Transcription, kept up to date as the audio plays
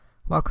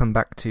Welcome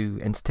back to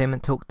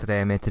Entertainment Talk.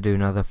 Today I'm here to do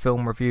another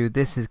film review.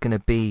 This is going to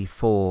be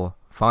for,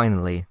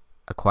 finally,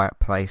 A Quiet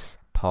Place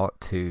Part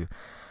 2.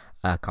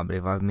 I can't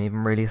believe I'm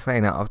even really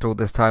saying that after all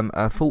this time.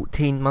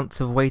 14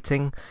 months of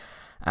waiting,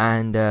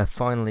 and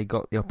finally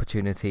got the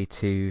opportunity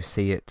to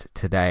see it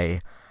today.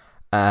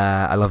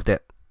 I loved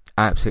it.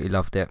 I absolutely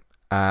loved it.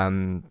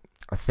 I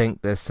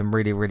think there's some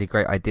really, really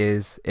great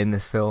ideas in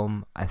this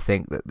film. I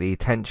think that the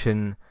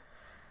tension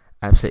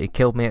absolutely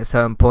killed me at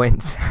certain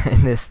points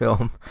in this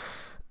film.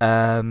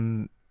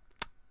 With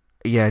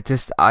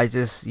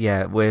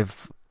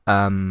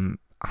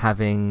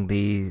having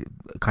the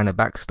kind of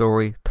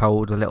backstory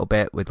told a little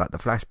bit with like the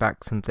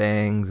flashbacks and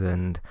things,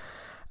 and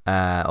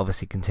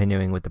obviously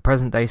continuing with the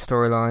present day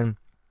storyline,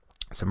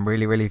 some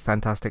really, really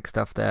fantastic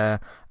stuff there.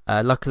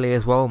 Luckily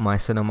as well, my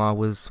cinema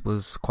was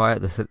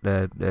quiet.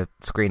 The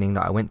screening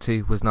that I went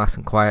to was nice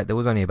and quiet. There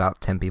was only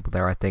about 10 people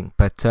there, I think,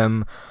 but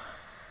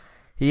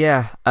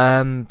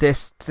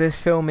this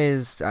film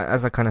is,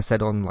 as I kind of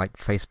said on like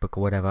Facebook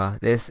or whatever,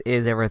 this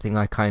is everything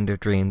I kind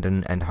of dreamed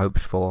and hoped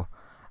for.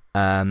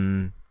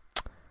 I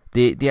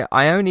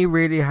only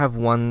really have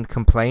one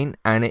complaint,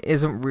 and it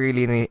isn't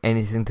really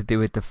anything to do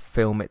with the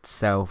film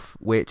itself,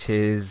 which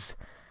is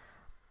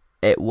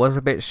it was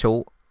a bit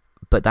short,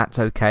 but that's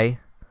okay.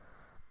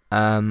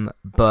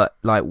 But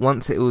like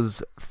once it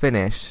was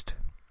finished,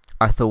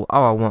 I thought,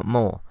 oh, I want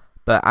more.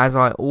 But as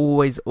I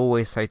always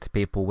say to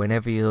people,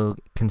 whenever you're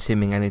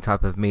consuming any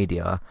type of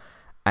media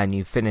and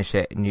you finish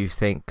it and you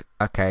think,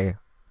 okay,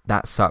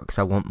 that sucks,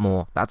 I want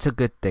more, that's a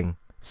good thing.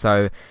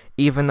 So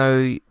even though,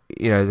 you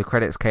know, the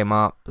credits came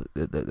up,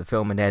 the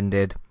film had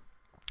ended,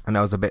 and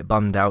I was a bit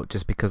bummed out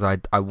just because I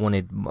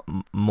wanted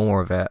more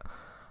of it,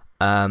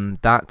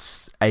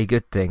 that's a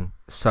good thing.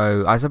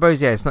 So I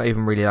suppose, yeah, it's not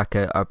even really like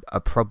a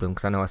problem,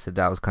 because I know I said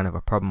that was kind of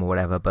a problem or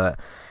whatever, but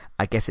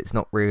I guess it's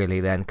not really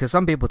then, because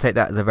some people take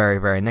that as a very,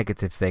 very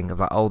negative thing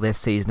of like, oh, this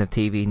season of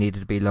TV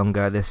needed to be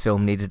longer, this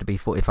film needed to be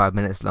 45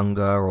 minutes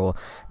longer, or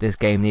this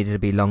game needed to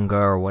be longer,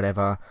 or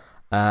whatever.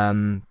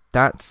 I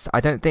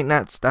don't think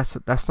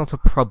that's not a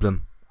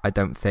problem, I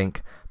don't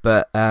think.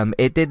 But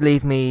it did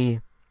leave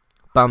me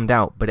bummed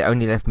out, but it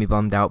only left me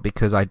bummed out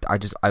because I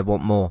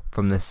want more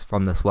from this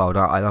world.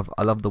 I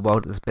love the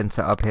world that's been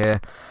set up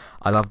here.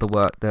 I love the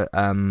work that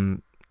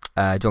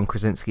John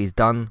Krasinski's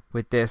done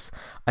with this.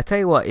 I tell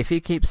you what, if he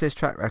keeps his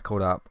track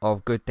record up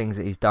of good things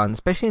that he's done,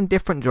 especially in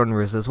different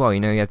genres as well, you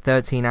know, you had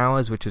 13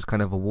 Hours, which was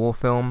kind of a war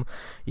film.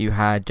 You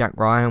had Jack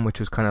Ryan, which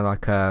was kind of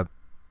like a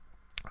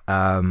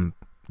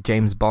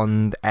James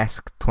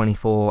Bond-esque,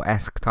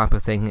 24-esque type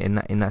of thing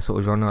in that sort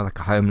of genre, like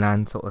a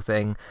Homeland sort of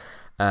thing,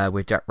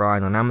 with Jack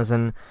Ryan on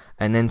Amazon,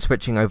 and then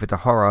switching over to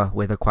horror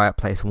with A Quiet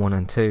Place 1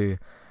 and 2.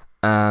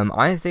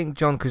 I think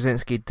John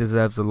Krasinski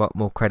deserves a lot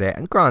more credit,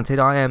 and granted,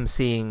 I am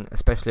seeing,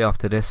 especially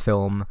after this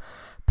film,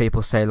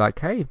 people say like,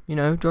 hey, you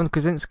know, John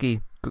Krasinski,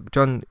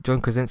 really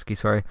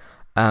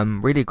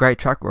great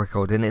track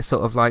record, and it's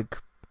sort of like,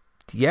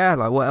 yeah,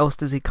 like what else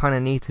does he kind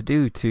of need to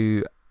do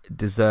to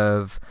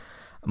deserve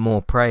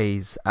more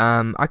praise?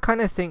 I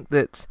kind of think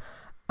that,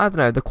 I don't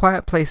know, the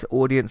Quiet Place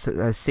audience that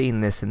has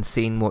seen this and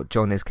seen what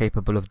John is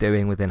capable of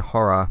doing within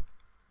horror,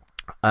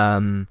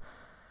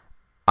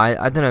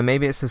 I don't know,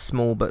 maybe it's a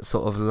small but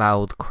sort of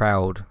loud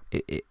crowd,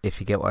 if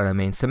you get what I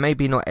mean. So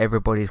maybe not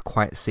everybody's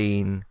quite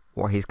seen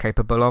what he's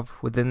capable of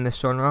within this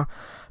genre,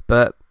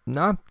 but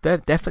no,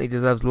 definitely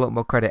deserves a lot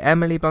more credit.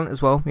 Emily Blunt as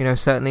well, you know,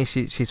 certainly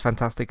she's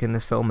fantastic in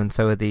this film, and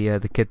so are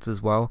the kids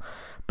as well.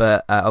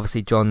 But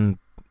obviously John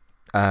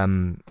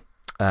wrote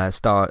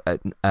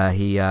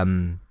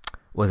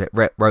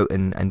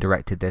and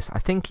directed this. I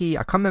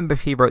can't remember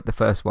if he wrote the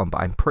first one, but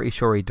I'm pretty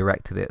sure he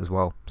directed it as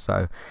well.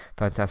 So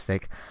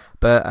fantastic.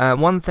 But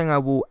one thing I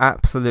will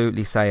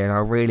absolutely say, and I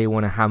really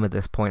want to hammer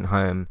this point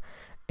home,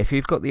 if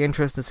you've got the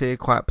interest to see A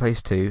Quiet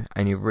Place 2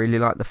 and you really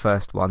like the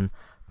first one,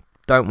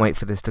 don't wait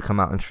for this to come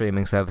out on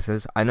streaming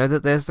services. I know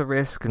that there's the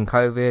risk and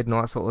COVID and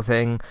all that sort of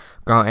thing.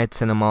 Granted,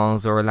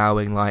 cinemas are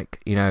allowing,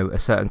 like, you know, a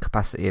certain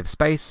capacity of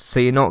space, so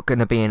you're not going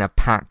to be in a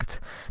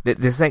packed...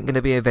 This ain't going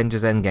to be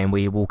Avengers Endgame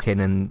where you walk in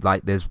and,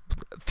 like, there's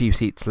few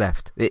seats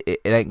left. It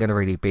ain't going to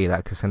really be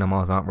that, because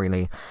cinemas aren't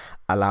really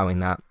allowing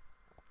that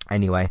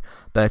anyway.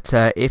 But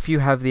if you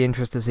have the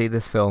interest to see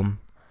this film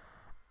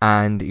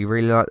and you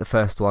really like the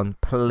first one,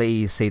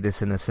 please see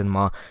this in a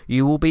cinema.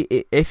 You will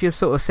be, if you're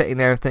sort of sitting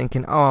there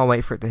thinking, oh, I'll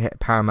wait for it to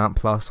hit Paramount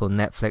Plus or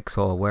Netflix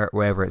or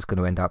wherever it's going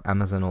to end up,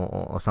 Amazon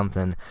or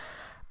something,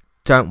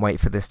 don't wait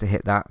for this to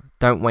hit that.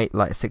 Don't wait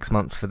like 6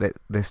 months for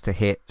this to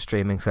hit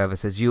streaming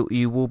services.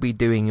 You will be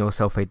doing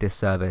yourself a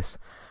disservice.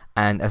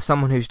 And as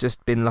someone who's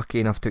just been lucky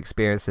enough to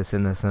experience this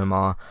in the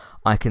cinema,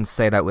 I can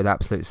say that with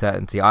absolute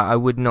certainty. I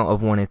would not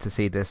have wanted to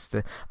see this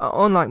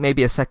on like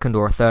maybe a second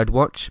or a third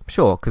watch,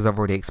 sure, because I've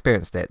already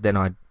experienced it. Then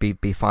I'd be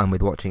fine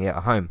with watching it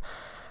at home.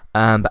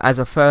 But as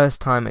a first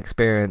time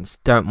experience,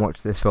 don't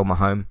watch this film at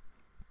home.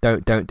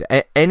 Don't.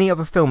 Any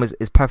other film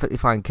is perfectly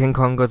fine. King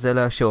Kong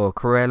Godzilla, sure.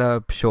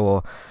 Cruella,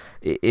 sure.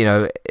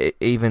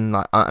 even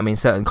like, I mean,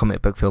 certain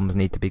comic book films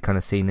need to be kind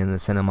of seen in the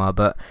cinema,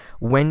 but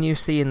when you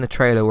see in the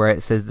trailer where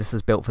it says this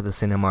is built for the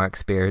cinema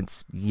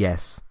experience,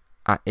 yes,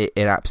 it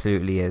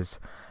absolutely is.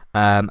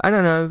 I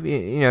don't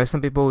know,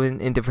 some people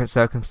in different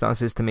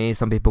circumstances. To me,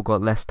 some people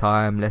got less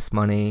time, less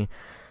money,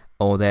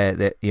 or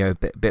they're a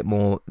bit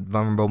more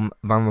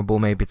vulnerable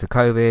maybe to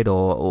COVID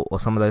or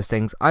some of those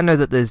things. I know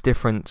that there's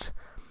different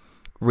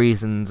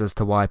reasons as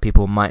to why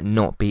people might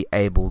not be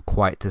able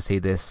quite to see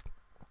this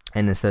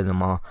in the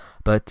cinema,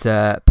 but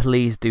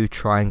please do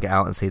try and get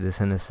out and see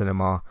this in the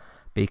cinema,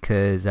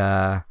 because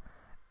there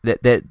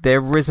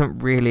isn't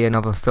really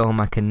another film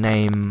I can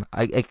name,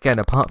 again,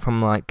 apart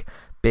from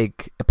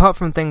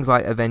things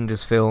like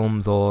Avengers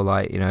films or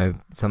like,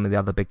 some of the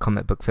other big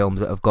comic book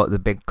films that have got the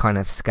big kind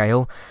of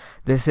scale.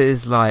 This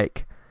is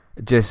like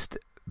just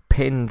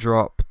pin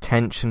drop,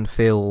 tension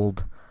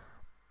filled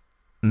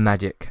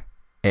magic.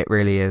 It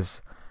really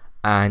is.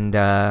 And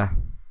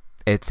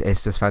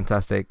it's just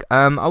fantastic.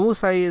 I will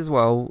say as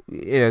well,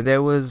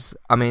 there was,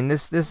 I mean,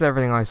 this is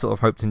everything I sort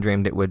of hoped and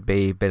dreamed it would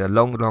be. Been a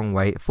long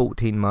wait,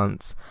 14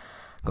 months,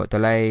 got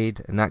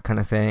delayed and that kind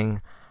of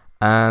thing.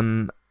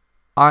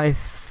 I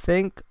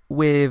think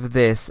with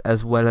this,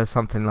 as well as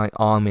something like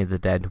Army of the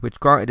Dead, which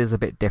granted is a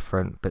bit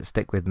different, but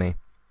stick with me.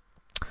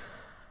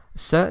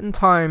 Certain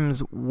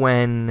times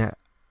when,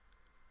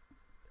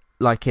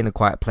 like in A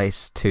Quiet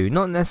Place 2,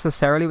 not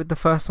necessarily with the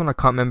first one, I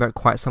can't remember it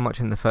quite so much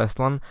in the first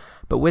one,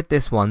 but with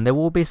this one, there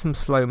will be some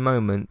slow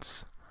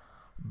moments,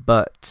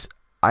 but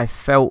I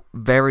felt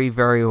very,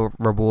 very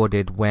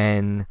rewarded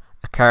when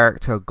a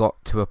character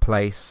got to a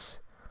place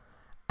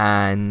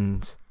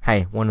and,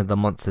 hey, one of the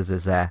monsters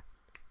is there.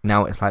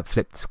 Now it's like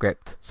flipped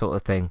script sort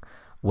of thing,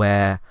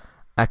 where,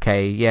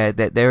 okay, yeah,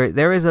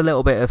 there is a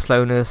little bit of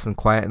slowness and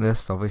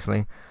quietness,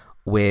 obviously,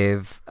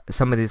 with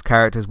some of these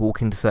characters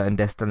walking to certain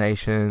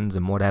destinations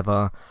and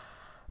whatever,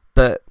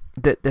 but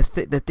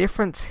the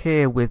difference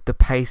here with the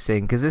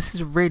pacing, because this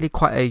is really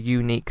quite a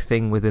unique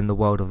thing within the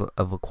world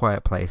of A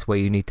Quiet Place, where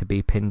you need to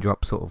be pin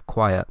drop sort of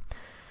quiet,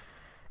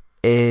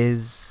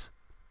 is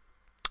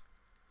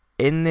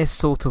in this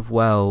sort of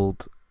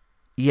world.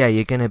 Yeah,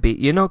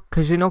 you're not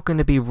going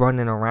to be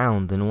running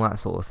around and all that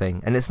sort of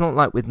thing, and it's not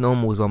like with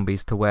normal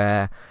zombies to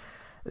where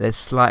there's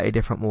slightly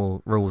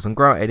different rules. And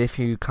granted, if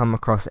you come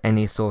across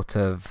any sort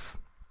of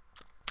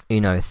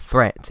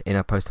threat in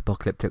a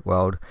post-apocalyptic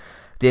world,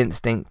 the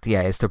instinct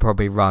is to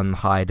probably run,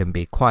 hide and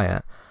be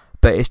quiet,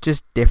 but it's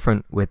just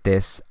different with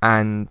this,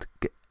 and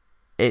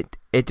it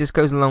just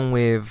goes along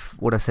with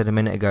what I said a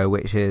minute ago,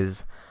 which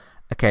is,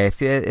 okay,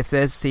 if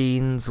there's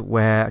scenes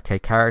where, okay,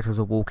 characters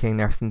are walking,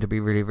 they have to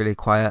be really, really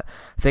quiet,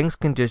 things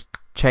can just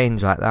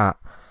change like that.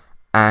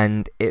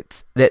 And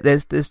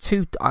there's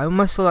two, I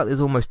almost feel like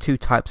there's almost two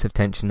types of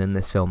tension in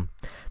this film.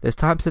 There's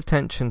types of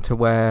tension to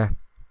where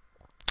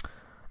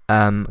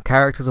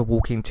characters are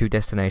walking to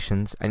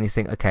destinations, and you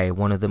think, okay,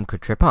 one of them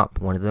could trip up,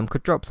 one of them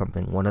could drop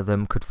something, one of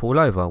them could fall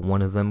over,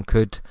 one of them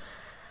could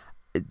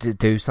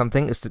do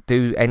something,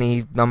 do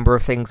any number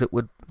of things that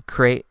would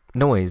create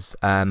noise.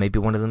 Maybe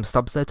one of them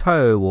stubs their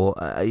toe, or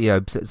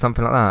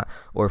something like that.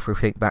 Or if we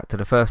think back to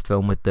the first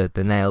film with the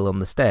nail on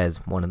the stairs,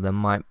 one of them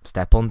might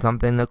step on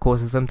something that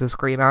causes them to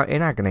scream out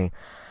in agony.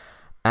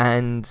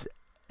 And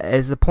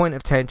there's the point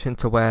of tension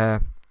to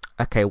where,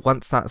 okay,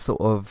 once that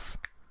sort of,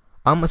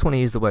 I almost want to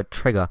use the word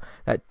trigger,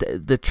 that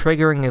the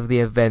triggering of the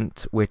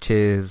event, which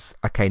is,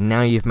 okay,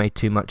 now you've made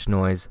too much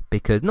noise,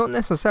 because not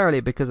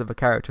necessarily because of a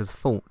character's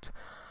fault,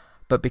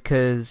 but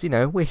because,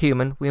 we're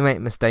human, we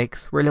make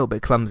mistakes, we're a little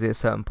bit clumsy at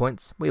certain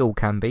points, we all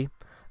can be.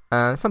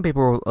 Some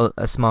people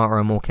are smarter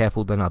and more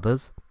careful than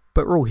others,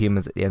 but we're all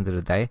humans at the end of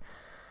the day.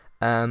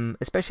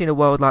 Especially in a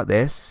world like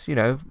this,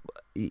 you're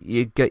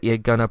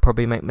gonna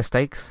probably make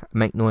mistakes,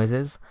 make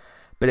noises,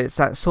 but it's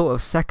that sort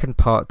of second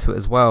part to it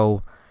as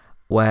well,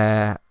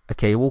 where,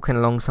 okay, you're walking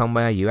along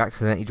somewhere, you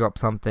accidentally drop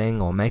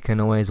something, or make a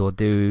noise, or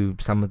do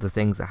some of the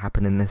things that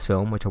happen in this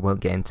film, which I won't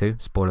get into,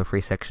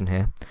 spoiler-free section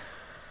here.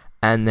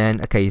 And then,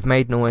 okay, you've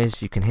made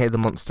noise, you can hear the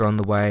monster on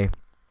the way.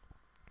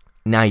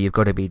 Now you've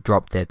got to be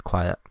drop dead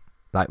quiet.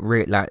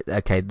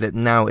 Okay,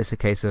 now it's a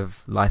case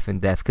of life and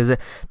death. Because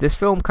this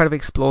film kind of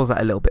explores that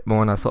a little bit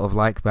more, and I sort of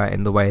like that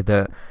in the way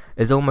that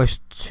there's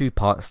almost two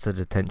parts to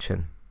the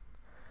tension.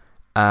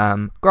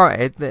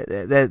 Granted,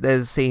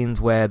 there's scenes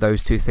where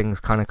those two things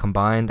kind of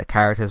combine. The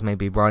characters may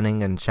be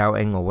running and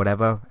shouting or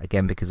whatever,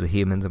 again, because we're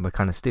humans and we're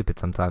kind of stupid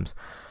sometimes.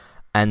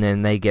 And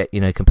then they get,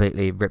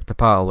 completely ripped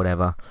apart or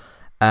whatever.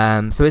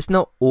 So it's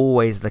not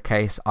always the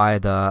case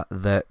either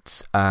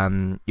that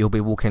you'll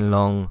be walking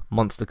along,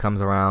 monster comes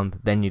around,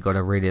 then you got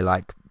to really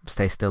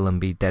stay still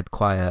and be dead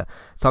quiet.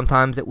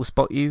 Sometimes it will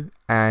spot you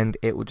and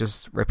it will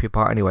just rip you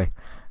apart anyway.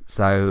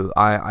 So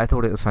I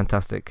thought it was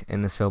fantastic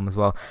in this film as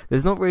well.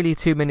 There's not really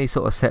too many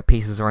sort of set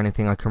pieces or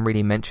anything I can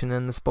really mention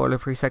in the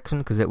spoiler-free section,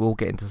 because it will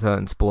get into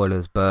certain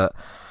spoilers, but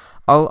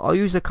I'll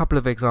use a couple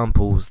of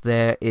examples.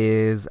 There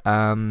is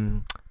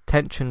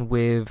tension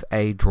with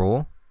a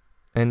drawer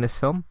in this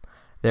film.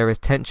 There is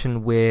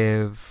tension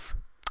with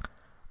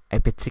a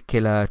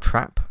particular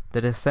trap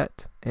that is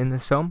set in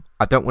this film.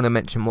 I don't want to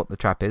mention what the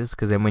trap is,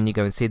 because then when you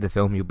go and see the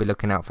film, you'll be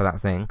looking out for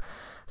that thing.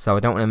 So I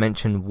don't want to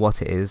mention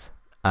what it is.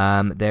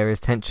 There is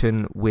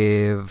tension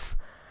with...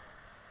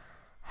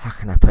 How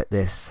can I put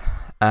this?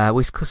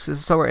 We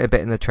saw it a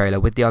bit in the trailer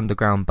with the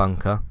underground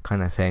bunker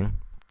kind of thing.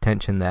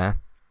 Tension there.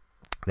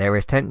 There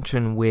is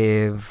tension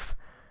with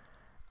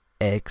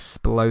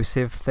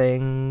explosive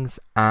things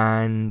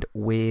and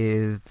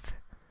with...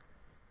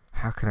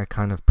 How can I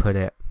kind of put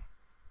it?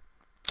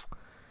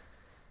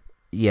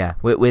 Yeah,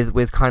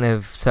 with kind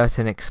of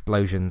certain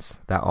explosions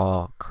that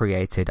are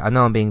created. I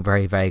know I'm being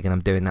very vague and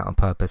I'm doing that on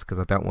purpose because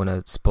I don't want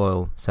to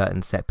spoil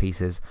certain set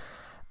pieces.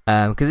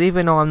 Because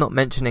even though I'm not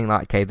mentioning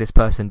like, okay, this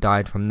person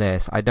died from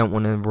this, I don't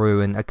want to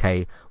ruin,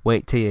 okay,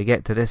 wait till you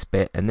get to this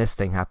bit and this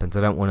thing happens.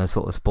 I don't want to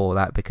sort of spoil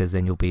that, because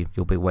then you'll be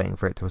waiting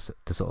for it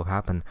to sort of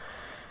happen.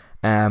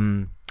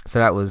 So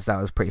that was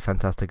pretty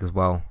fantastic as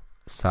well.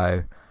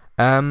 So,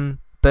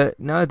 but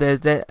no,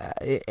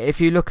 if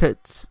you look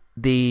at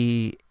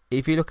the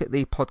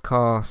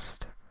podcast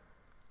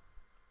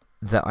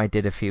that I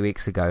did a few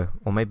weeks ago,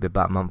 or maybe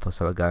about a month or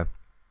so ago,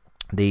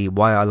 the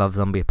Why I Love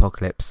Zombie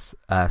Apocalypse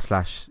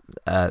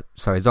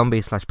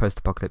zombie /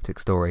 post-apocalyptic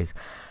stories,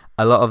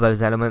 a lot of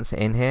those elements are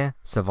in here: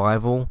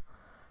 survival,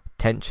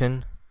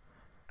 tension,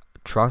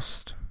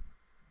 trust,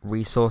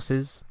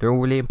 resources. They're all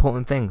really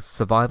important things.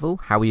 Survival,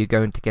 how are you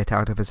going to get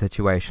out of a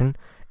situation?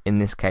 In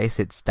this case,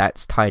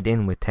 that's tied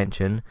in with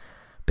tension,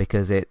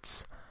 because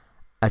it's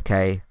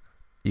okay.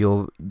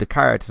 The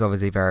character's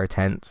obviously very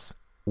tense.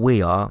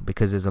 We are,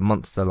 because there's a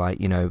monster like,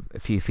 a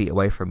few feet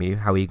away from you.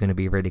 How are you going to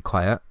be really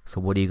quiet?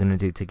 So what are you going to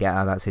do to get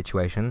out of that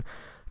situation?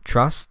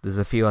 Trust. There's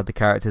a few other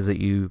characters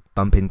that you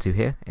bump into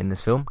here in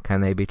this film.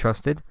 Can they be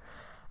trusted?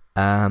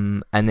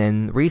 And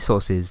then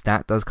resources.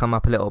 That does come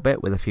up a little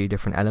bit with a few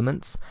different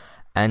elements.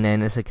 And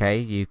then it's okay,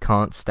 you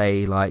can't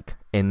stay like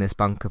in this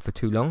bunker for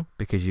too long,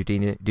 because you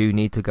do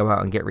need to go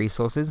out and get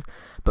resources.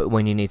 But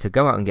when you need to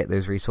go out and get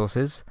those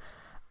resources,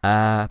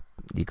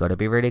 you got to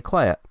be really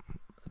quiet.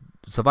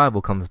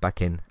 Survival comes back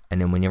in,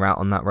 and then when you're out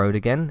on that road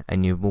again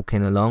and you're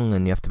walking along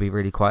and you have to be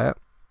really quiet,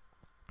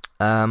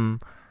 you're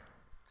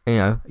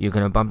going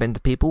to bump into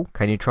people.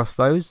 Can you trust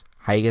those?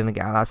 How are you going to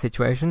get out of that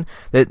situation?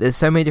 There's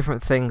so many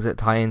different things that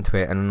tie into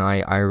it, and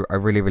I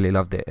really, really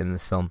loved it in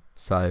this film.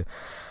 So,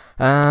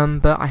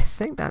 but I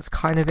think that's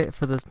kind of it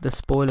for the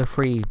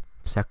spoiler-free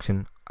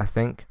section, I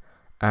think.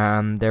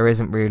 There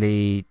isn't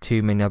really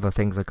too many other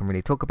things I can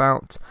really talk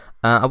about.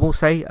 I will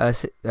say, I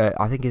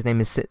think his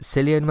name is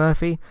Cillian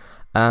Murphy.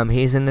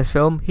 He's in this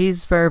film.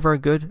 He's very, very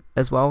good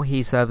as well.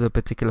 He serves a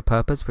particular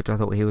purpose, which I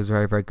thought he was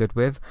very, very good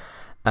with.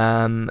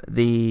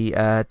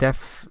 The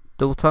deaf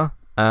daughter,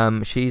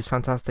 she's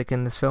fantastic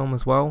in this film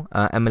as well.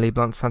 Emily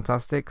Blunt's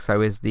fantastic. So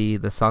is the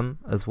son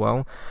as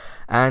well.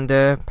 And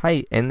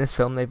hey, in this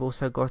film they've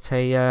also got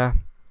a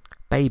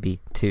baby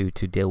to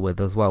deal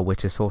with as well,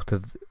 which is sort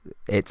of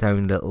its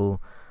own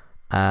little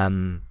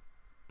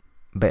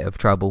bit of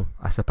trouble,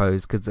 I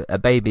suppose, because a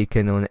baby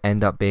can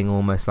end up being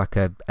almost like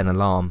an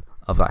alarm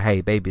of like, hey,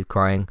 baby's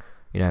crying,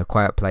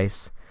 quiet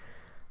place,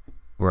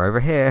 we're over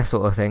here,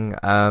 sort of thing.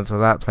 So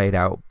that played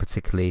out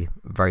particularly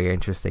very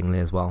interestingly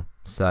as well.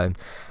 So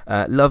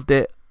loved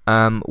it.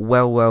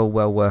 Well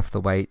worth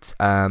the wait.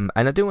 And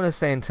I do want to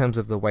say in terms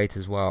of the wait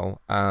as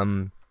well,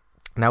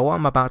 now what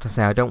I'm about to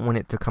say, I don't want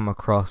it to come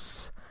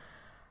across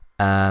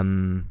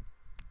in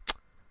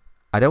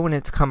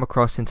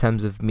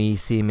terms of me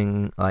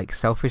seeming like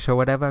selfish or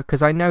whatever,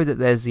 because I know that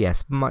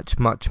there's much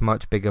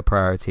bigger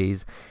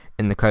priorities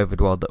in the COVID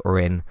world that we're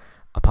in,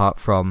 apart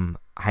from,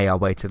 hey, I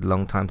waited a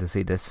long time to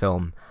see this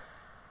film.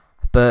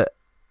 But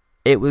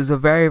it was a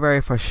very,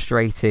 very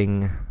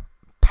frustrating,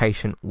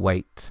 patient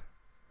wait.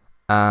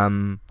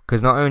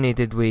 Because not only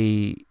did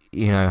we,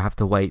 have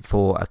to wait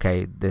for,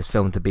 okay, this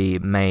film to be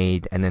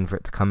made and then for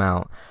it to come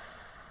out,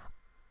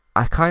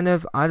 I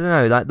don't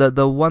know, like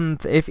the one,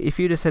 if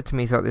you'd have said to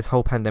me throughout this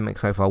whole pandemic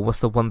so far, what's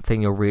the one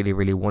thing you're really,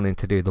 really wanting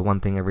to do, the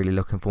one thing you're really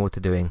looking forward to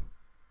doing?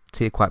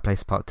 See A Quiet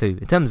Place Part 2.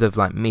 In terms of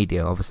like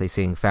media, obviously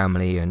seeing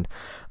family and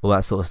all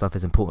that sort of stuff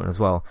is important as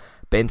well.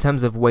 But in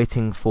terms of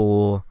waiting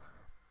for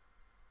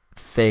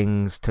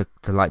things to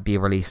like be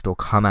released or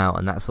come out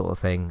and that sort of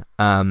thing,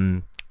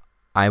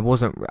 I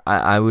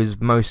was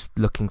most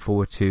looking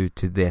forward to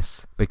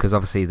this, because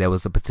obviously there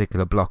was a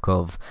particular block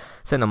of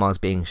cinemas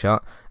being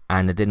shut,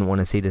 and I didn't want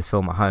to see this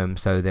film at home,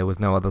 so there was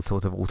no other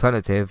sort of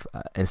alternative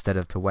instead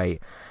of to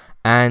wait.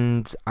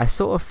 And I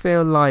sort of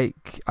feel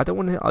like I don't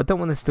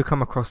want this to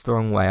come across the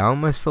wrong way. I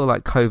almost feel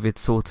like COVID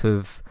sort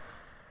of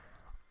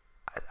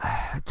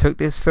took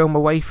this film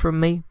away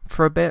from me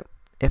for a bit,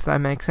 if that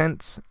makes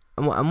sense.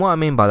 And what I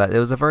mean by that, there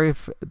was a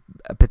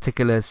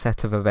particular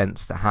set of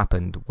events that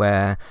happened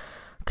where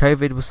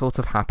COVID was sort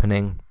of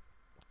happening,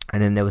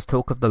 and then there was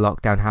talk of the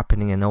lockdown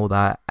happening and all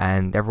that,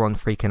 and everyone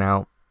freaking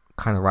out,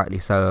 kind of rightly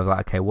so, of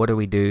like, okay, what do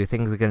we do?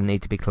 Things are going to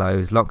need to be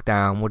closed.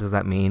 Lockdown, what does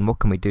that mean? What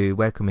can we do?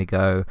 Where can we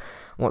go?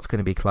 What's going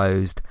to be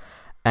closed?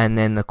 And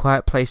then The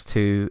Quiet Place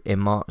 2 in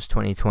March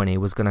 2020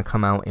 was going to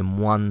come out in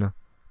 1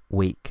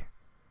 week,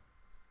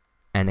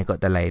 and it got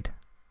delayed.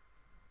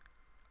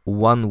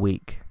 1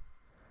 week.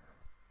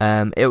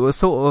 It was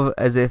sort of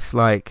as if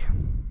like,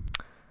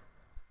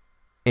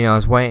 I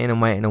was waiting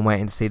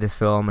to see this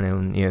film,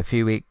 and then, a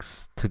few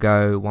weeks to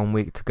go, 1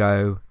 week to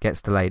go,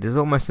 gets delayed. It's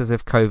almost as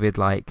if COVID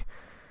like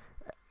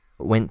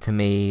went to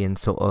me and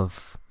sort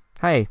of,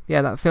 hey,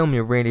 yeah, that film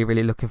you're really,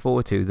 really looking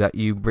forward to, that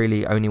you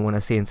really only want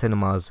to see in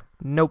cinemas,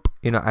 nope,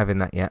 you're not having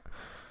that yet.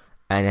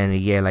 And then a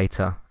year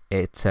later,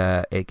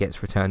 it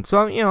gets returned.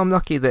 So I'm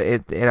lucky that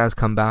it has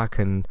come back,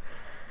 and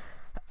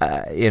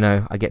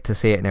I get to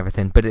see it and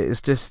everything. But it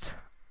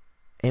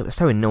was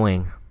so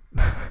annoying.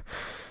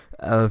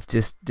 Of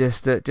just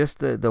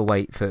the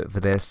wait for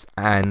this,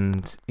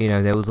 and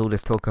there was all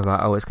this talk of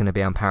like, oh, it's going to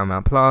be on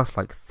Paramount Plus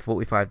like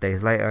 45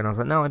 days later, and I was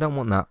like, no, I don't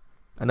want that.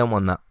 I don't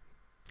want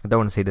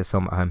to see this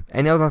film at home.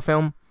 Any other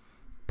film,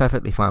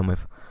 perfectly fine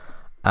with.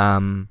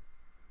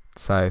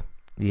 So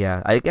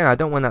yeah, I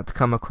don't want that to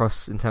come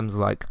across in terms of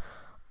like,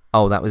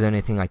 oh, that was the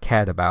only thing I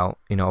cared about.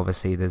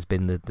 Obviously there's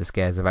been the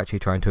scares of actually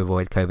trying to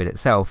avoid COVID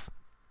itself,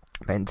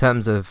 but in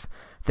terms of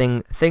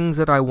things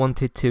that I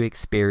wanted to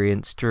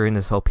experience during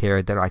this whole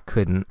period that I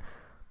couldn't,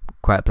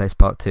 Quiet Place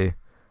Part 2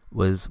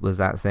 was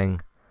that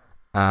thing.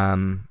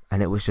 And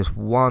it was just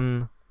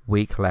 1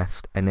 week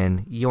left, and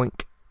then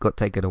yoink, got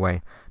taken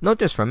away. Not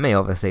just from me,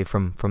 obviously,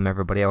 from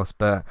everybody else,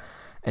 but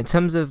in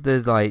terms of the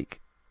like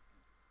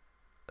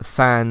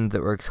fans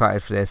that were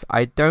excited for this,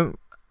 I don't,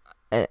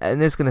 and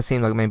this is going to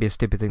seem like maybe a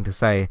stupid thing to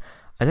say,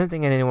 I don't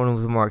think anyone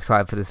was more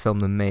excited for this film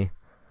than me.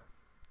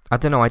 I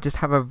don't know, I just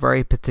have a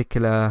very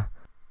particular...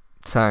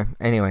 So,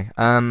 anyway,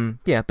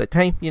 yeah, but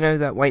hey,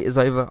 that wait is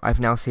over.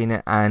 I've now seen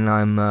it, and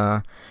I'm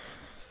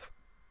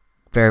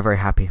very, very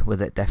happy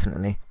with it,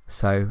 definitely.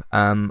 So,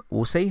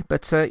 we'll see.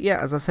 But, yeah,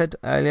 as I said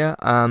earlier,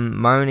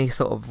 my only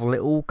sort of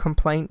little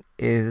complaint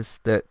is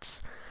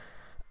that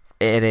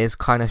it is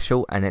kind of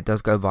short, and it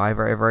does go by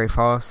very, very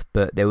fast.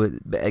 But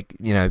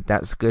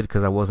that's good,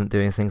 because I wasn't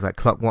doing things like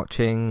clock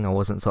watching. I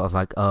wasn't sort of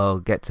like, oh,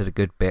 get to the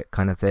good bit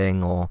kind of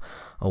thing, or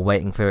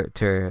waiting for it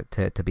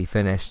to be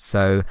finished.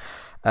 So...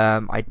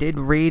 I did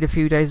read a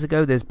few days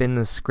ago there's been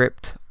the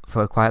script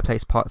for Quiet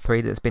Place Part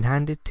 3 that's been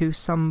handed to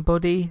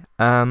somebody.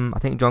 I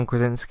think John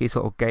Krasinski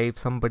sort of gave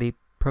somebody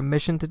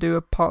permission to do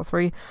a Part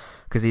 3,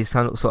 because he's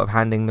kind of sort of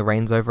handing the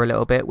reins over a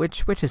little bit,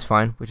 which is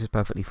fine, which is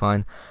perfectly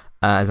fine,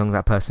 as long as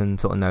that person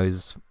sort of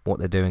knows what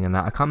they're doing and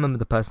that. I can't remember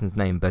the person's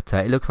name, but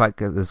it looks like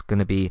there's going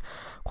to be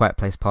Quiet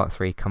Place Part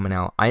 3 coming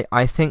out.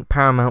 I think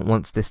Paramount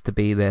wants this to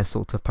be their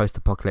sort of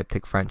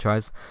post-apocalyptic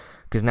franchise,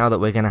 because now that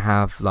we're going to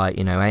have, like,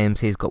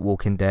 AMC's got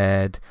Walking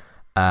Dead,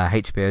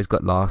 HBO's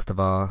got Last of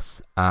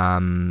Us,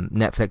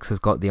 Netflix has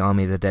got the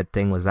Army of the Dead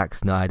thing with Zack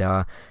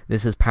Snyder.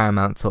 This is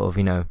Paramount sort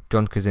of,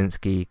 John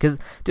Krasinski,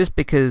 just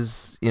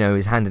because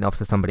he's handing off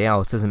to somebody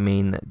else doesn't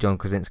mean that John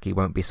Krasinski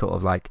won't be sort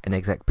of like an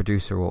exec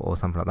producer or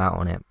something like that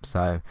on it.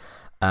 So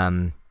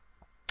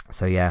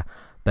yeah.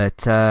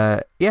 But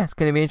yeah, it's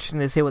going to be interesting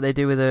to see what they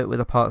do with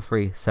a Part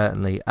 3,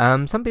 certainly.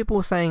 Some people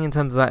were saying in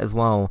terms of that as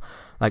well,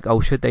 like,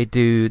 oh, should they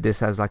do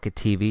this as like a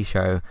TV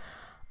show?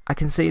 I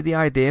can see the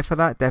idea for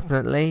that,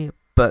 definitely,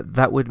 but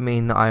that would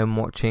mean that I am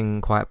watching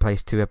Quiet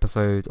Place 2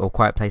 episodes, or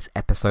Quiet Place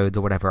episodes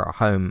or whatever at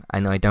home,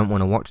 and I don't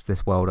want to watch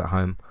this world at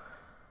home,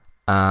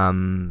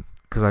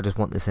 because I just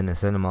want this in the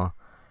cinema.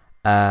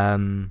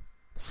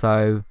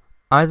 So,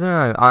 I don't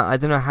know. I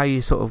don't know how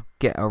you sort of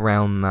get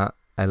around that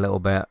a little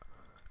bit.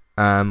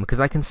 Because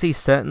I can see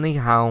certainly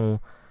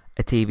how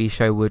a TV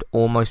show would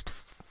almost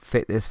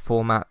fit this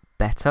format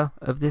better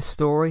of this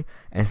story,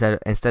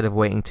 instead of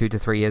waiting 2 to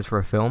 3 years for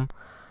a film,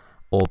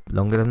 or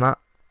longer than that.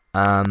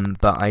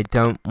 But I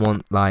don't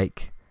want,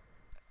 like,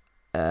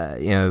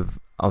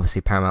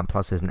 obviously Paramount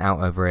Plus isn't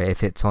out over it.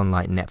 If it's on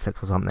like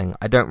Netflix or something,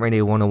 I don't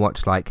really want to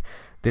watch like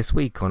This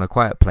Week on A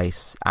Quiet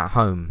Place at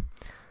home.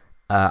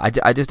 I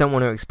just don't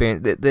want to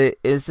experience.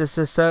 Is this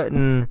a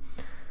certain,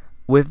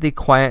 with the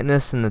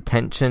quietness and the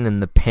tension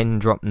and the pin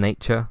drop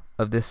nature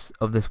of this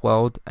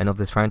world and of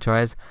this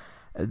franchise,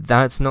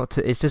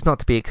 it's just not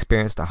to be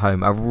experienced at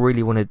home. I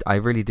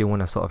really do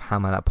want to sort of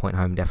hammer that point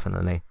home,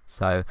 definitely.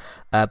 So,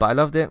 but I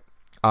loved it.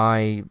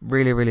 I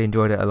really, really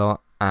enjoyed it a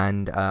lot,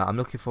 and I'm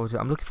looking forward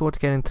to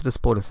getting into the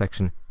spoiler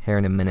section here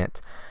in a minute,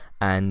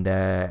 and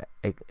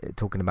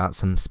talking about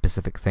some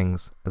specific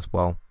things as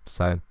well.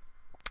 So,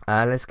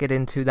 let's get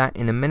into that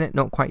in a minute.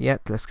 Not quite yet.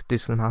 Let's do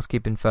some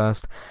housekeeping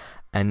first,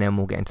 and then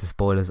we'll get into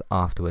spoilers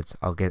afterwards.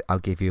 I'll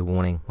give you a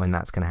warning when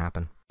that's going to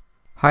happen.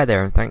 Hi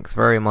there, and thanks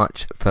very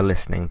much for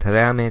listening.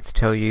 Today I'm here to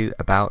tell you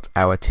about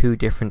our 2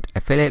 different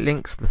affiliate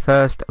links, the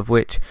first of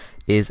which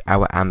is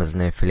our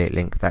Amazon affiliate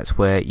link. That's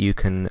where you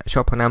can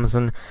shop on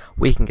Amazon.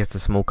 We can get a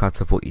small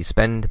cut of what you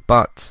spend,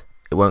 but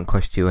it won't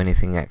cost you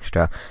anything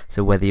extra.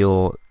 So whether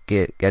you're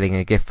getting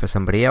a gift for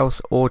somebody else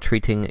or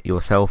treating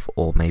yourself,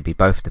 or maybe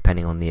both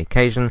depending on the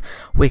occasion,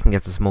 we can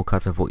get a small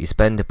cut of what you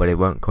spend, but it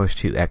won't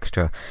cost you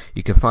extra.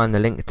 You can find the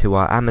link to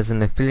our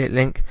Amazon affiliate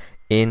link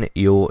in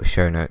your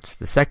show notes.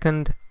 The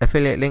second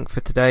affiliate link for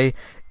today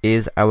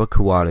is our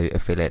Kualu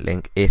affiliate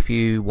link. If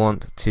you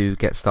want to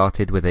get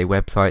started with a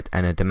website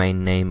and a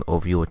domain name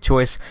of your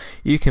choice,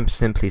 you can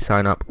simply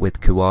sign up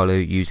with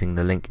Kualu using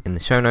the link in the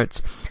show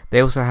notes.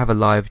 They also have a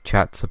live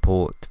chat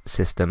support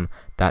system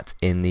that's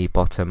in the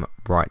bottom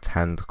right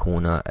hand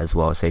corner as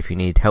well. So if you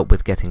need help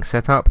with getting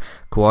set up,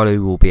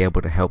 Kualu will be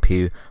able to help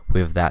you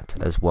with that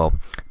as well.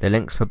 The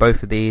links for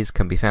both of these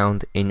can be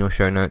found in your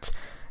show notes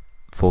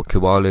for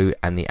Kualu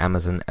and the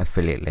Amazon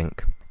affiliate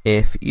link.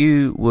 If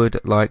you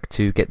would like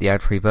to get the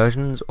ad-free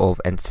versions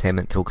of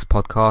Entertainment Talks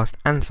podcast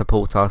and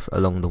support us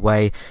along the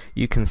way,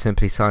 you can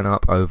simply sign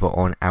up over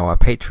on our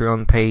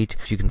Patreon page.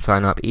 You can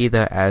sign up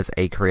either as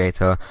a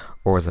creator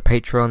or as a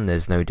patron.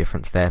 There's no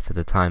difference there for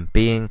the time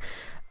being,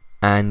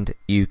 and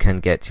you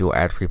can get your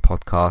ad-free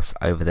podcasts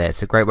over there.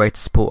 It's a great way to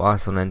support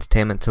us on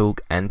Entertainment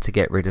Talk and to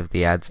get rid of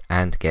the ads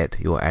and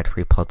get your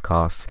ad-free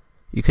podcasts.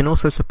 You can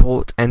also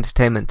support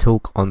Entertainment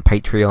Talk on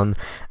Patreon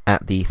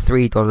at the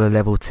 $3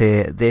 level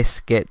tier.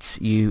 This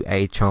gets you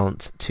a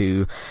chance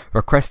to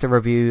request a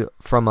review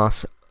from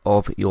us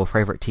of your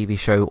favourite TV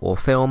show or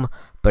film,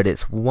 but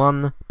it's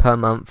one per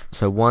month,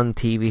 so one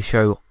TV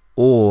show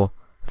or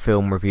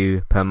film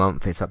review per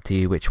month. It's up to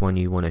you which one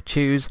you want to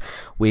choose.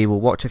 We will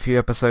watch a few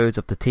episodes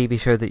of the TV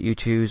show that you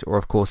choose, or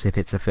of course if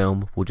it's a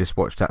film, we'll just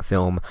watch that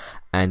film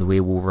and we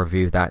will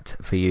review that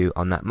for you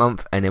on that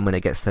month. And then when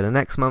it gets to the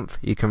next month,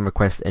 you can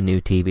request a new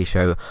TV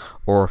show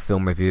or a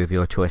film review of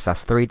your choice.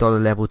 That's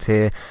 $3 level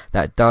tier.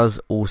 That does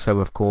also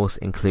of course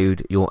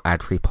include your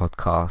ad-free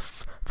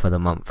podcasts for the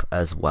month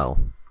as well.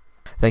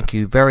 Thank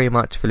you very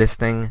much for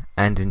listening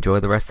and enjoy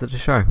the rest of the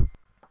show.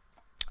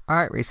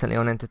 Alright, recently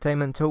on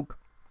Entertainment Talk,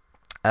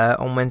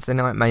 on Wednesday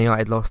night, Man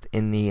United lost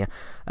in the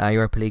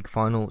Europa League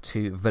final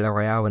to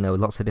Villarreal, and there were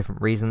lots of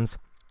different reasons,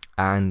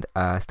 and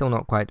still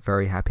not quite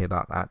very happy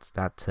about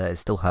that. It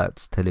still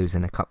hurts to lose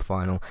in a cup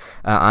final.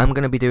 I'm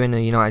going to be doing a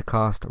United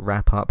cast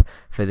wrap-up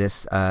for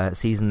this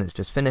season that's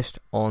just finished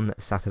on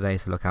Saturday,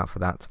 so look out for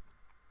that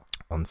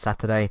on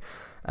Saturday.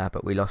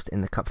 But we lost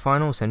in the cup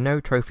final, so no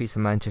trophies for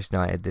Manchester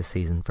United this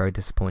season. Very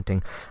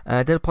disappointing.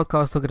 Did a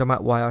podcast talking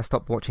about why I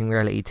stopped watching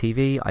reality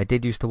TV. I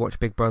did used to watch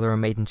Big Brother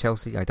and Made in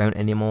Chelsea. I don't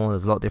anymore.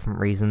 There's a lot of different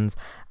reasons,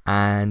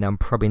 and I'm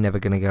probably never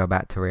going to go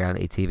back to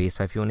reality TV.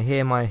 So if you want to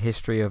hear my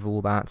history of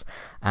all that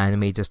and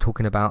me just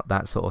talking about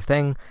that sort of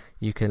thing,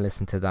 you can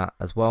listen to that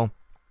as well.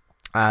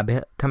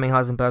 Becoming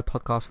Heisenberg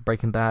podcast for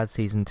Breaking Bad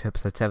Season 2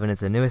 Episode 7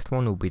 is the newest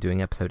one. We'll be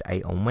doing Episode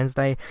 8 on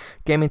Wednesday.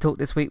 Gaming Talk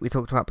this week, we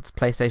talked about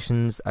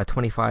PlayStation's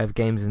 25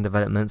 games in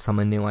development.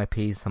 Some are new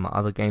IPs, some are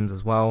other games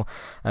as well.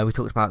 We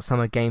talked about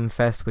Summer Game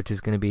Fest, which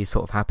is going to be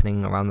sort of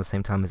happening around the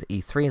same time as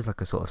E3. It's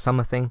like a sort of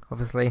summer thing,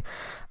 obviously.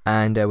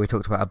 And we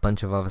talked about a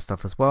bunch of other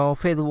stuff as well.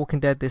 Fear the Walking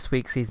Dead this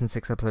week, Season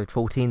 6 Episode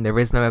 14. There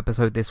is no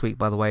episode this week,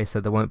 by the way,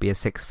 so there won't be a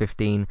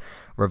 6:15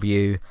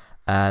 review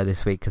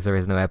this week because there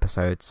is no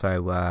episode.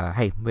 So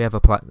hey, we have a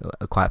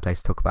Quiet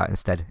Place to talk about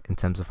instead in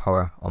terms of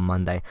horror on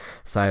Monday.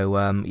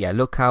 So yeah,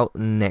 look out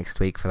next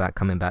week for that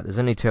coming back. There's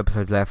only 2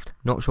 episodes left.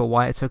 Not sure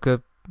why it took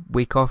a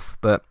week off,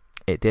 but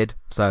it did.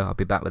 So I'll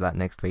be back with that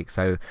next week.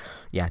 So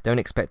yeah, don't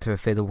expect to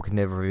Fear the Walking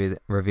Dead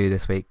review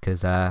this week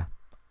because there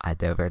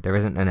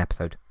isn't an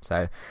episode.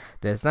 So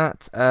there's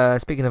that.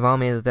 Speaking of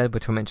Army of the Dead,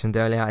 which I mentioned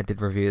earlier, I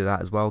did review that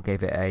as well.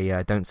 Gave it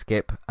a don't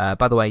skip.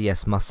 By the way,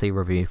 yes, must see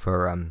review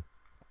for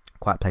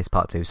Quiet Place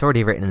Part 2. It's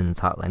already written in the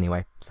title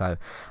anyway. So,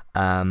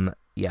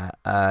 yeah,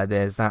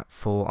 there's that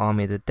for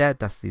Army of the Dead.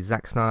 That's the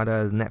Zack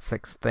Snyder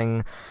Netflix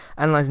thing.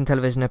 Analyzing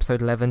Television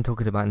Episode 11,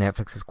 talking about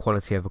Netflix's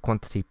quality over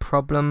quantity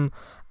problem.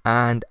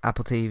 And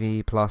Apple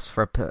TV Plus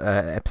for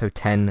Episode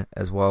 10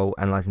 as well.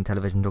 Analyzing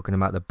Television, talking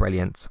about the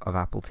brilliance of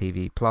Apple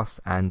TV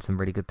Plus and some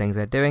really good things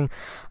they're doing.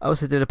 I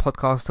also did a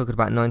podcast talking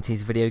about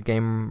 90s video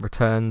game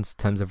returns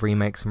in terms of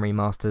remakes and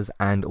remasters.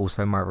 And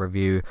also my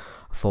review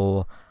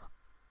for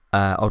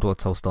Oddworld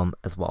Soulstorm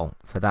as well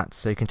for that,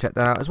 so you can check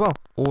that out as well,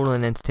 all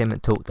on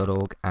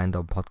entertainmenttalk.org and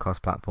on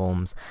podcast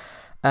platforms.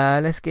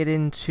 Let's get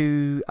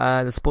into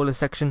the spoiler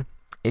section.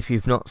 If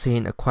you've not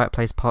seen A Quiet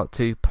Place Part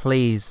 2,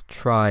 please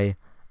try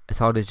as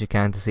hard as you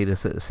can to see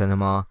this at the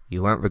cinema.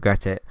 You won't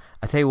regret it.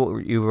 I tell you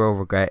what you will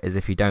regret is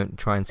if you don't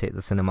try and see it at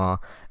the cinema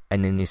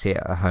and then you see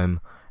it at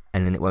home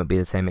and then it won't be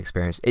the same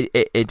experience.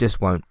 It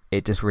just won't.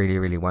 It just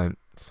really won't.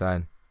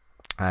 So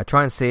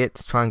try and see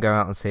it, try and go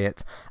out and see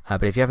it.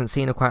 But if you haven't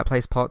seen A Quiet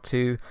Place Part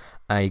 2,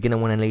 you're going to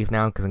want to leave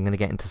now because I'm going to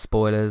get into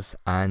spoilers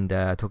and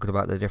talking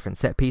about the different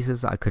set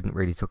pieces that I couldn't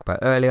really talk about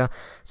earlier.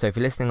 So if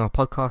you're listening on a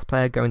podcast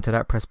player, go into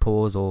that, press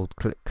pause or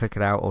click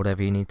it out or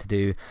whatever you need to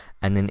do.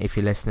 And then if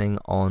you're listening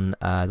on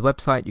the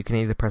website, you can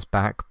either press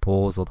back,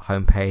 pause, or the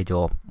homepage,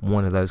 or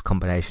one of those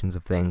combinations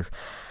of things.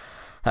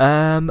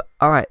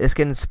 Alright, let's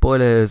get into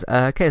spoilers.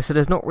 Okay, so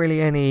there's not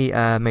really any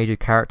major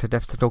character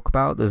deaths to talk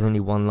about. There's only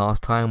one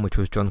last time, which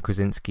was John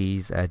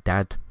Krasinski's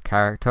dad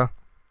character.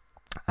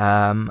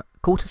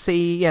 Cool to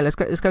see. Yeah, let's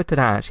go to that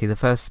actually. The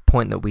first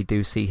point that we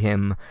do see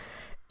him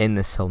in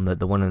this film,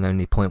 the one and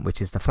only point,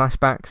 which is the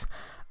flashbacks.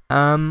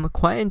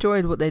 Quite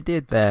enjoyed what they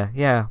did there.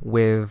 Yeah,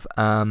 with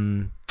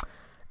kind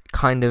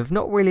of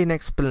not really an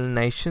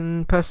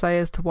explanation per se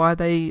as to why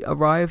they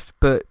arrived,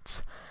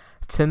 but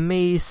to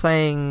me,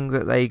 saying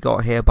that they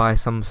got here by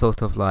some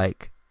sort of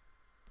like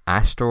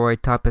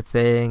asteroid type of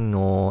thing,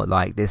 or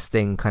like this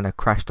thing kind of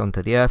crashed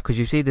onto the Earth, because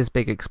you see this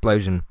big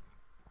explosion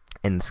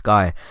in the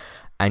sky,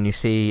 and you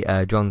see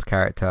John's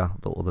character,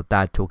 or the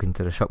dad, talking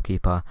to the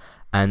shopkeeper,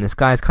 and this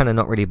guy's kind of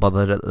not really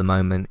bothered at the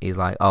moment. He's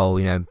like, oh,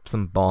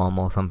 some bomb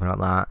or something like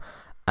that.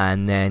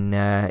 And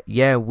then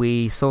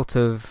we sort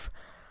of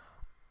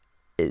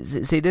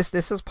see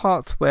this is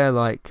parts where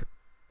like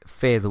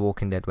Fear the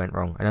Walking Dead went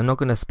wrong, and I'm not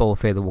going to spoil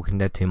Fear the Walking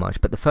Dead too much,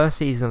 but the first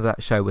season of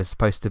that show was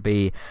supposed to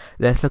be,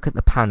 let's look at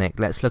the panic,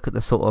 let's look at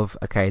the sort of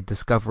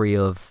discovery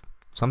of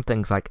some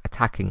things like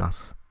attacking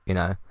us,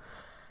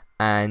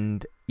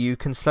 and you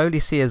can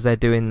slowly see as they're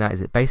doing that.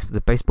 Is it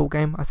the baseball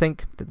game, I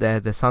think,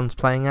 that their son's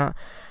playing at,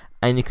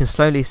 and you can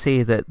slowly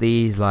see that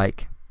these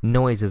like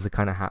noises are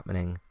kind of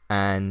happening.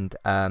 And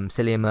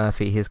Cillian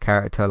Murphy, his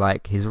character,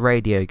 like his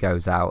radio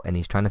goes out and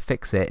he's trying to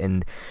fix it,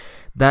 and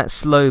that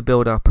slow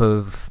build up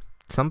of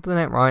something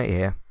ain't right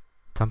here,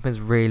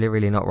 something's really,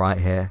 really not right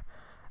here.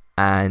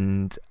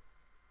 And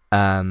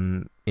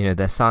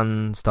their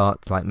son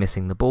starts like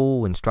missing the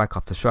ball and strike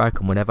after strike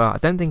and whatever. I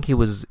don't think he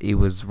was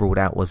ruled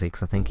out, was he?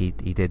 Because I think he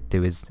did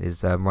do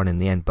his run in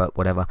the end, but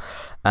whatever.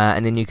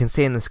 And then you can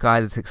see in the sky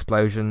this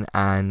explosion,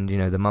 and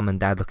the mum and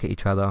dad look at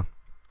each other.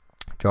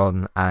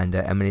 John and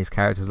Emily's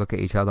characters look at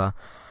each other,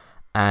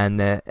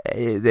 and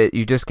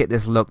you just get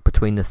this look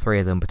between the three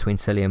of them, between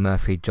Cillian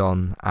Murphy,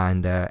 John,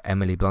 and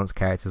Emily Blunt's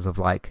characters, of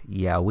like,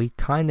 yeah, we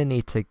kind of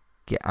need to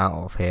get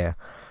out of here.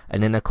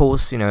 And then of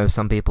course,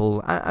 some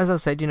people, as I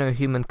said,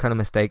 human kind of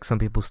mistakes, some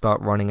people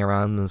start running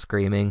around and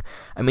screaming.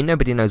 I mean,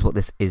 nobody knows what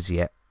this is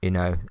yet,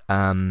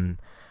 and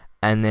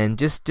then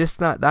just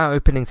that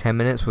opening 10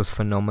 minutes was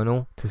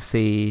phenomenal to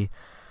see,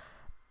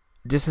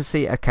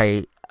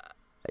 okay,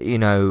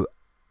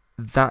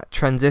 that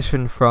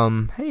transition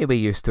from, hey, we're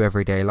used to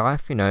everyday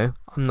life, I'm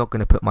not going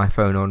to put my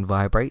phone on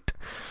vibrate,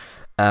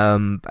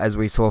 as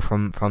we saw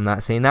from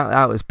that scene.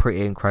 That was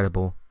pretty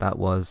incredible. That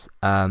was,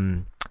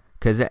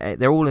 because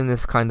they're all in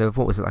this kind of,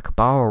 what was it, like a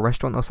bar or a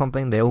restaurant or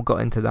something. They all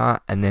got into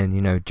that, and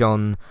then,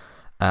 John,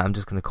 I'm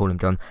just going to call him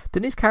John.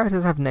 Did these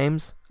characters have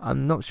names?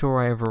 I'm not sure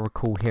I ever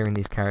recall hearing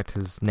these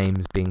characters'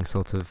 names being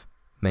sort of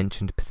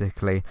mentioned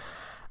particularly.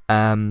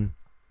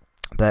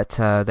 But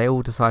they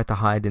all decide to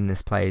hide in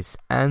this place,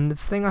 and the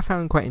thing I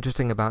found quite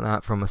interesting about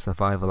that from a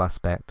survival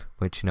aspect,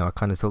 which I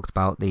kind of talked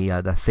about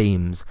the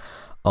themes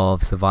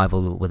of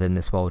survival within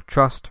this world: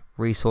 trust,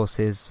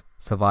 resources,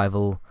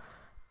 survival,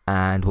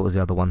 and what was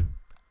the other one?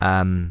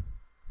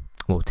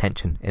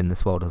 Tension in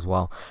this world as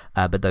well.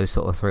 But those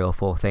sort of 3 or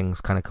 4 things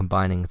kind of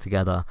combining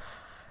together.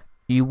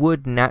 You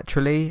would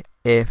naturally,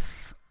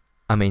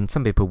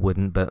 some people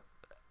wouldn't, but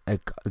a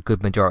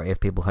good majority of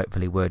people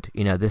hopefully would.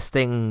 This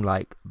thing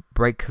like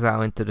breaks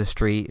out into the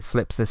street,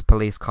 flips this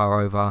police car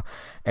over,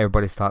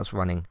 everybody starts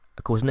running.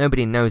 Of course,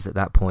 nobody knows at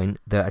that point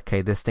that,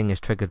 okay, this thing is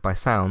triggered by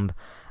sound,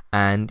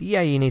 and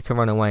yeah, you need to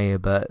run away,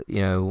 but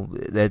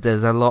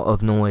there's a lot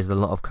of noise, a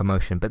lot of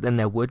commotion. But then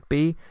there would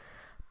be,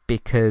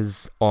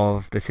 because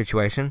of the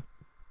situation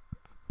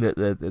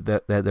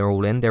that they're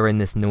all in. They're in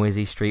this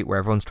noisy street where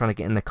everyone's trying to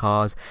get in the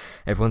cars,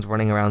 everyone's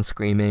running around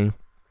screaming.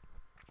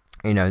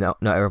 Not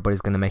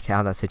everybody's going to make it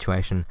out of that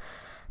situation.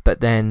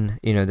 But then,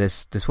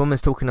 this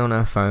woman's talking on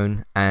her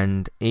phone,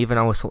 and even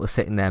I was sort of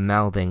sitting there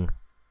mouthing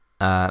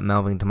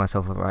to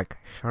myself, like,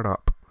 shut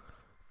up,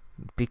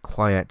 be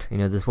quiet.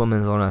 This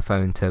woman's on her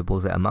phone to,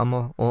 was it a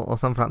mum or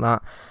something like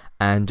that?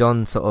 And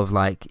John sort of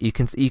like, you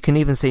can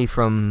even see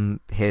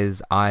from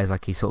his eyes,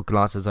 like he sort of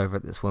glances over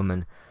at this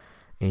woman,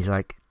 and he's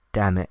like,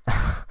 damn it.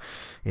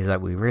 He's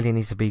like, we really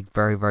need to be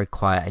very, very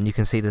quiet. And you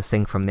can see this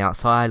thing from the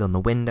outside on the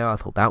window. I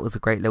thought that was a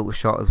great little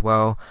shot as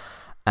well.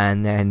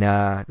 And then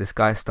this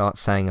guy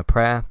starts saying a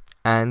prayer.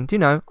 And,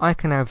 I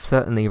can have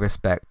certainly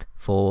respect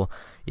for,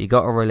 you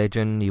got a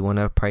religion, you want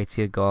to pray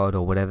to your God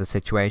or whatever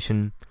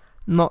situation.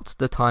 Not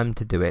the time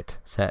to do it,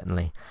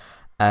 certainly.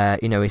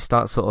 He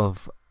starts sort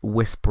of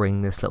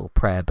whispering this little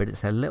prayer, but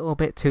it's a little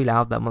bit too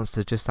loud. That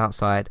monster's just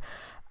outside.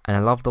 And I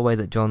love the way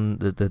that John,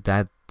 the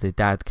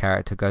dad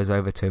character, goes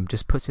over to him,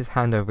 just puts his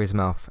hand over his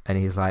mouth, and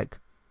he's like,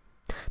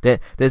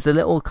 there's a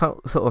little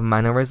sort of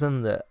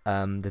mannerism that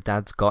the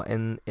dad's got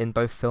in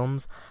both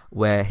films,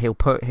 where he'll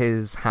put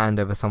his hand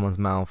over someone's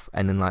mouth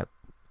and then like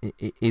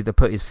either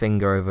put his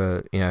finger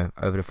over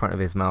over the front of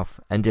his mouth,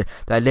 and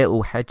that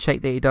little head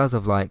shake that he does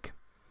of like,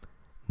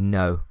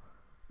 no,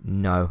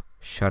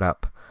 shut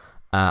up.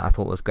 I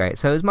thought was great.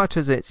 So as much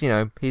as it's,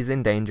 he's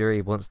in danger,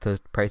 he wants to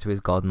pray to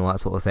his God and all that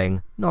sort of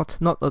thing, not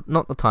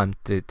the time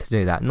to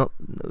do that.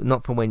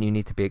 Not for when you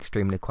need to be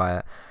extremely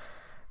quiet.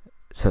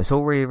 So it's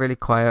all really, really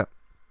quiet.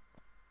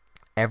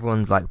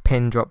 Everyone's like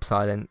pin drop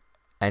silent.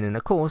 And then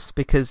of course,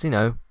 because,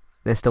 they're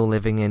still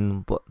living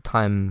in what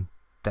time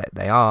that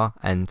they are,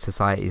 and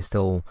society is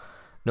still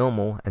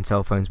normal, and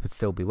cell phones would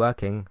still be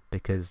working,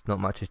 because not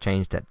much has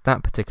changed at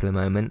that particular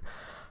moment,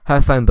 her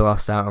phone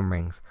blasts out and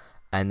rings.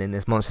 And then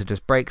this monster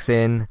just breaks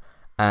in.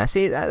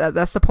 See,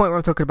 that's the point where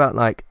I'm talking about,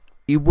 like,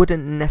 you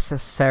wouldn't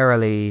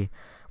necessarily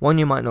one,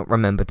 you might not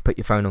remember to put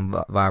your phone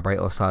on vibrate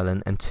or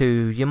silent, and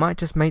two, you might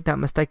just make that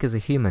mistake as a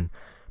human.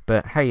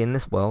 But hey, in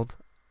this world,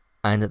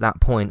 and at that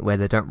point where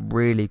they don't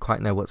really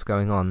quite know what's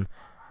going on,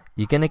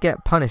 you're gonna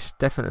get punished,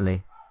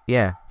 definitely.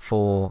 Yeah,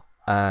 for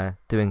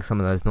doing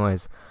some of those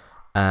noise.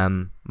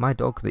 My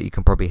dog that you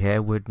can probably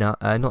hear would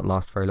not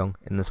last very long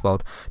in this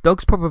world.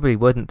 Dogs probably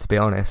wouldn't, to be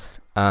honest.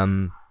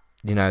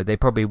 They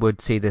probably would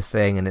see this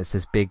thing and it's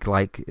this big,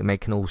 like,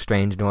 making all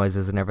strange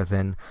noises and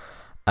everything.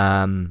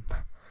 They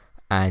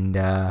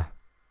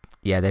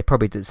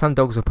probably some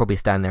dogs will probably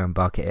stand there and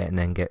bark at it and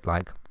then get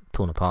like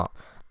torn apart.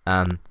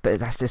 But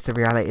that's just the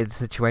reality of the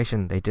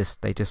situation. They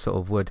just sort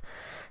of would.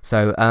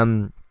 So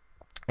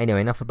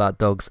anyway, enough about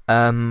dogs.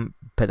 But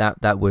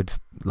that would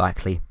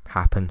likely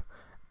happen.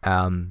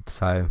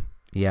 So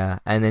yeah,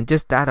 and then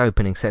just that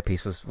opening set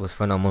piece was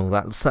phenomenal.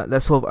 That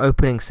sort of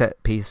opening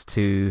set piece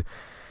to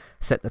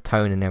set the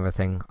tone and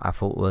everything, I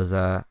thought was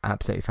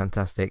absolutely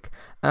fantastic.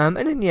 And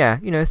then yeah,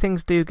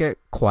 things do get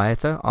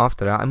quieter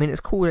after that. I mean, it's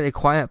called A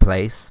Quiet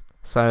Place,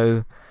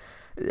 so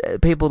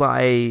people that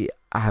I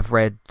have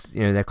read,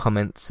 their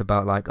comments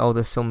about like, oh,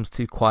 this film's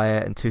too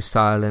quiet and too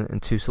silent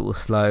and too sort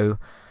of slow.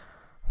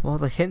 Well,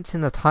 the hint's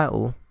in the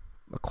title,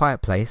 A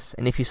Quiet Place,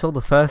 and if you saw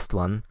the first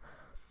one,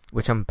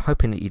 which I'm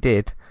hoping that you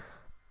did,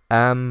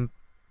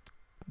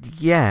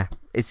 yeah,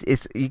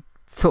 it's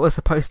sort of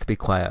supposed to be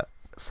quiet.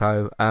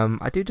 So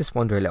I do just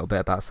wonder a little bit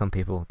about some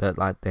people that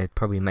like they'd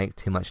probably make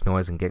too much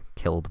noise and get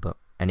killed. But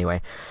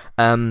anyway,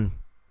 but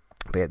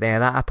yeah,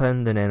 that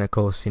happened, and then of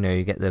course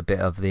you get the bit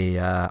of the.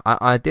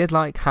 I did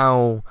like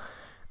how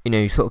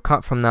you sort of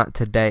cut from that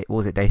to day. What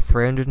was it, day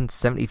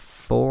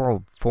 374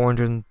 or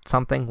 400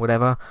 something,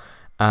 whatever.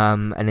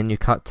 And then you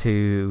cut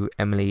to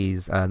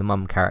Emily's the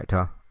mum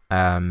character.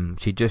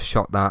 She just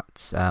shot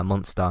that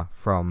monster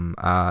from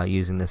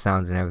using the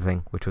sound and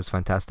everything, which was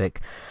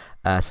fantastic.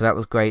 So that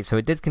was great. So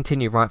it did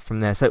continue right from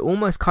there. So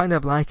almost kind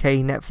of like what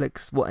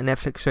a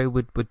Netflix show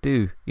would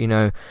do.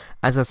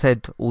 As I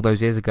said all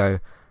those years ago,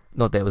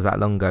 not that it was that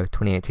long ago,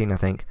 2018 I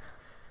think.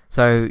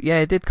 So yeah,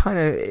 it did kind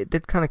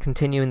of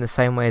continue in the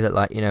same way that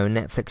like a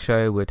Netflix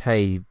show would,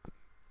 hey,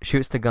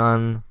 shoots the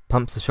gun,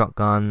 pumps the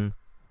shotgun,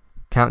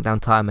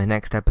 countdown timer,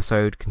 next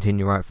episode,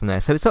 continue right from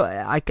there. So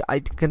I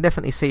can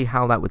definitely see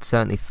how that would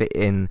certainly fit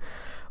in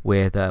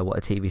with what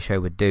a TV show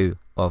would do,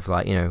 of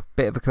like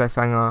bit of a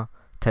cliffhanger,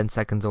 10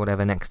 seconds or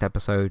whatever, next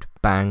episode,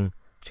 bang,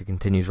 she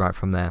continues right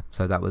from there.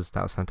 So that was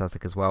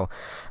fantastic as well.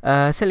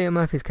 Cillian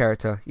Murphy's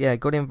character, yeah,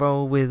 got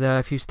involved with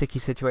a few sticky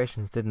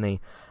situations, didn't he?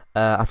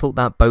 I thought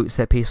that boat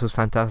set piece was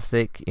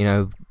fantastic.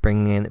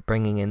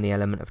 Bringing in the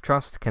element of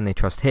trust. Can they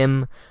trust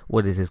him?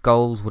 What is his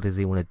goals? What does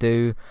he want to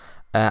do?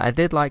 I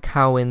did like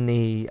how in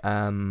the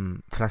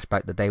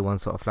flashback, the day one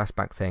sort of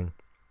flashback thing,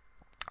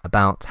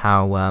 about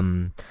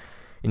how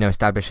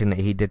establishing that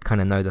he did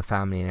kind of know the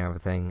family and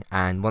everything,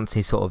 and once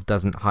he sort of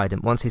doesn't hide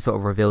him, once he sort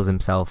of reveals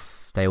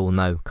himself, they all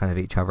know kind of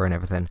each other and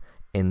everything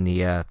in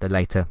the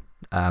later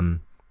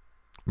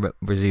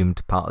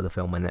resumed part of the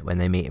film when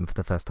they meet him for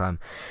the first time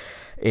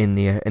in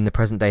the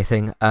present day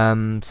thing.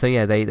 So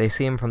yeah, they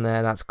see him from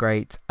there. That's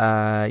great.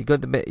 You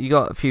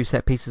got a few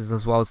set pieces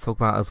as well to talk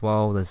about as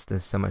well. There's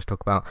so much to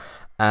talk about.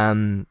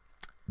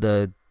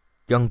 The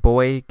young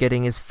boy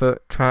getting his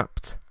foot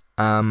trapped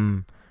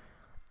in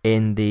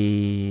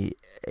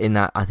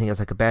that, I think it's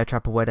like a bear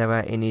trap or whatever,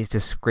 and he's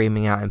just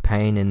screaming out in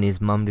pain, and his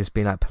mum just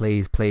being like,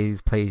 please,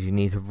 please, please, you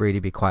need to really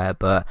be quiet.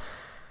 But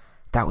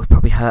that would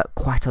probably hurt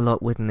quite a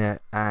lot, wouldn't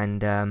it?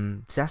 And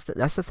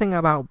that's the thing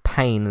about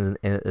pain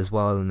as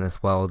well in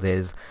this world,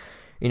 is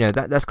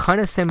that's kind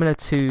of similar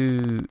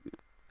to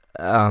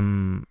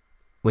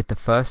with the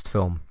first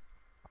film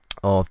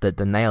of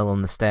the nail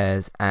on the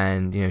stairs,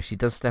 and she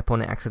does step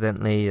on it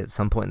accidentally at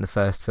some point in the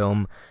first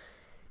film.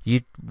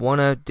 It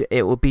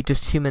would be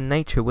just human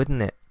nature,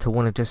 wouldn't it, to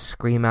want to just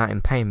scream out in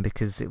pain,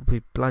 because it would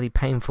be bloody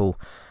painful.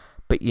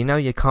 But you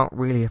can't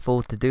really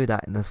afford to do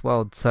that in this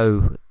world,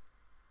 so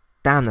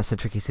damn, that's a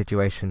tricky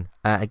situation.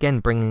 Again,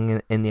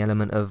 bringing in the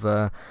element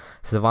of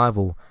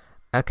survival.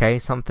 Okay,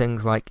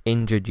 something's like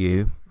injured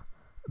you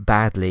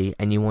badly,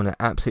 and you want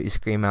to absolutely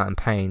scream out in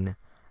pain,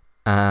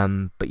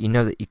 but you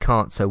know that you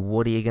can't, so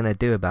what are you going to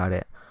do about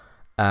it?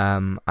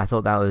 I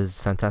thought that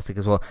was fantastic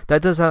as well.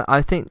 That does,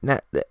 I think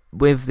that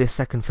with this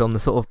second film, the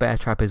sort of bear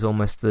trap is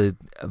almost the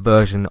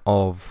version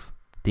of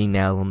the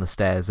nail on the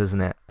stairs,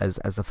 isn't it? As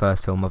the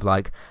first film, of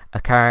like a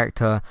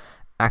character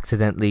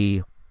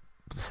accidentally,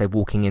 say,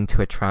 walking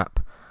into a trap,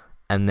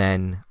 and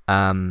then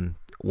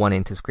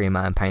wanting to scream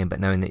out in pain, but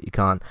knowing that you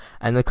can't.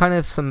 And there are kind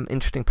of some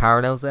interesting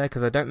parallels there,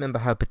 because I don't remember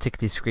her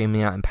particularly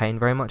screaming out in pain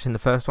very much in the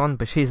first one,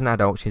 but she's an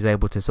adult, she's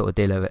able to sort of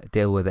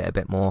deal with it a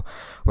bit more,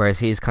 whereas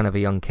he's kind of a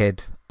young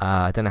kid.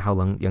 I don't know how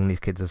young these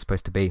kids are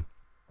supposed to be,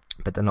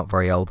 but they're not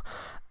very old,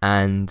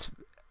 and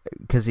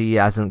because he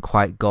hasn't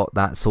quite got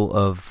that sort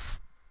of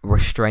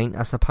restraint,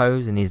 I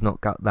suppose, and he's not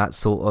got that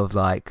sort of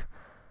like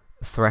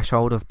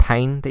threshold of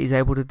pain that he's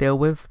able to deal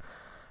with,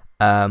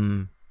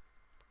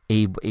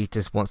 he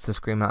just wants to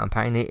scream out in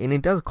pain, and he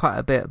does quite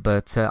a bit.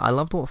 But I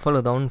loved what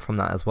followed on from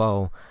that as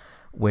well,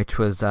 which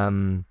was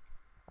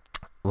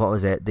what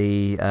was it?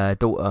 The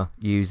daughter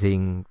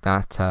using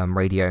that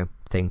radio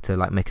thing to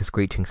like make a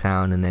screeching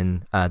sound, and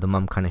then the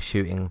mum kind of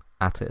shooting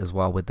at it as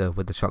well with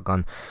the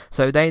shotgun.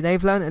 So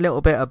they've learned a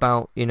little bit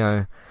about, you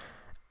know,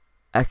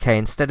 okay,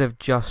 instead of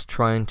just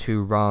trying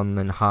to run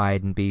and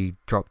hide and be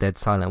drop dead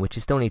silent, which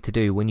you still need to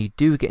do when you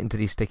do get into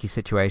these sticky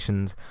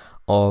situations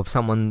of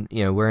someone,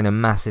 you know, we're in a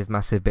massive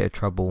bit of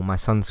trouble, my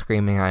son's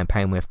screaming out in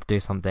pain, we have to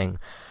do something.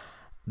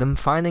 Them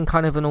finding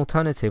kind of an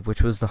alternative,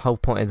 which was the whole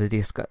point of the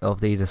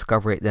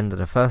discovery at the end of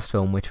the first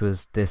film, which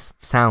was this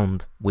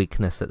sound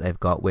weakness that they've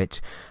got,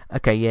 which,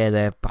 okay, yeah,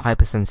 they're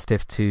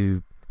hypersensitive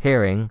to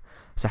hearing,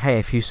 so hey,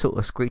 if you sort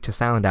of screech a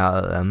sound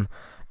out at them,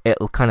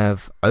 it'll kind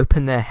of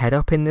open their head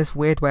up in this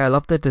weird way. I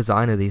love the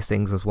design of these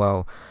things as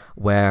well,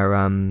 where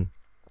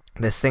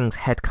this thing's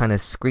head kind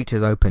of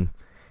screeches open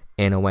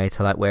in a way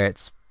to like where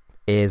its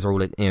ears are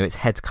all, you know, its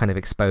head's kind of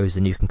exposed,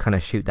 and you can kind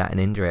of shoot that and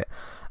injure it.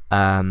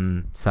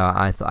 So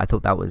I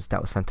thought that was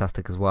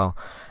fantastic as well.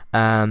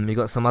 You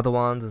got some other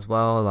ones as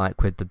well,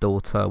 like with the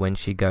daughter when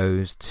she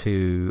goes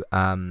to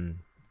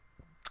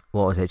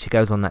what was it? She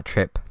goes on that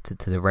trip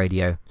to the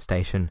radio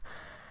station,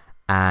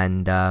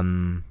 and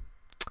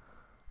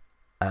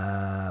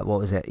what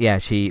was it? Yeah,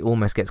 she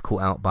almost gets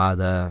caught out by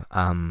the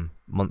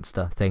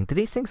monster thing. Do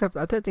these things have?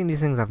 I don't think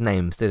these things have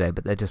names, do they?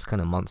 But they're just kind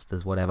of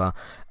monsters, whatever.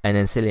 And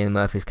then Cillian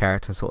Murphy's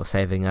character sort of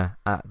saving her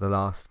at the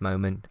last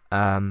moment.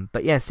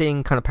 But yeah,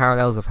 seeing kind of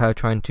parallels of her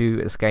trying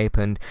to escape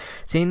and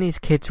seeing these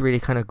kids really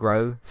kind of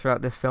grow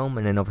throughout this film,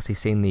 and then obviously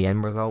seeing the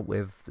end result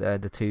with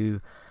the two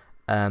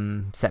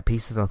set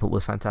pieces, I thought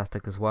was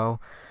fantastic as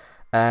well.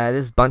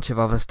 There's a bunch of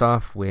other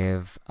stuff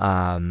with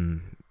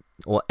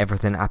or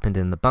everything happened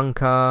in the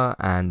bunker,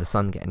 and the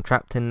son getting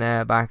trapped in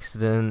there by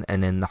accident,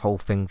 and then the whole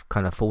thing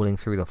kind of falling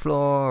through the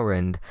floor,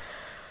 and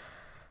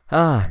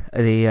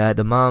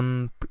the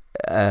mum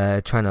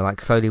trying to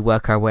like slowly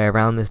work her way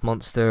around this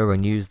monster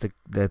and use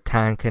the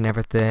tank and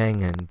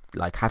everything, and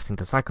like having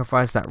to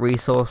sacrifice that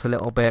resource a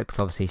little bit because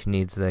obviously she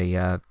needs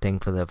the thing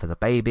for the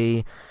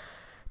baby.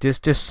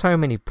 Just so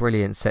many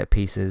brilliant set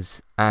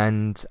pieces,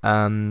 and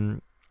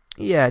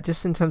yeah,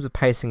 just in terms of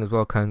pacing as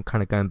well, kind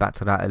of going back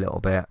to that a little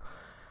bit.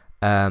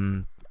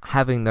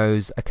 Having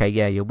those, okay,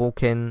 yeah, you're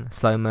walking,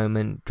 slow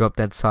moment, drop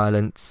dead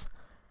silence,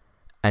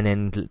 and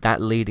then that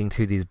leading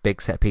to these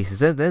big set pieces.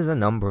 There's a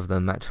number of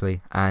them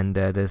actually, and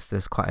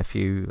there's quite a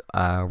few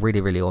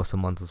really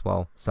awesome ones as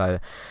well. So,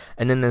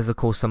 and then there's of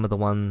course some of the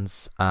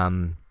ones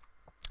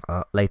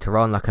later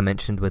on, like I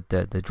mentioned with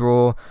the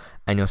drawer,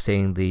 and you're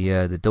seeing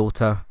the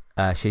daughter.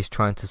 She's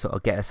trying to sort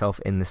of get herself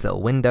in this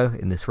little window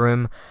in this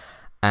room.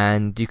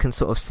 And you can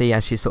sort of see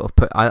as she sort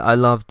of I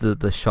love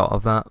the shot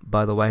of that,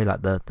 by the way,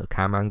 like the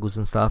camera angles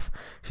and stuff.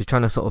 She's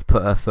trying to sort of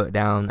put her foot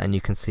down, and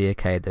you can see,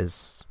 okay,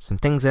 there's some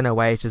things in her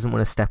way. She doesn't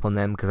want to step on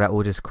them because that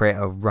will just create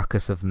a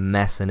ruckus of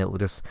mess, and it will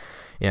just,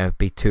 you know,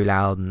 be too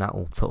loud, and that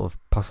will sort of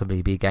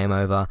possibly be game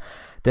over.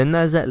 Then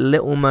there's that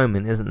little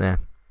moment, isn't there?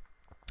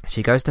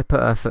 She goes to put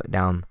her foot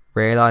down,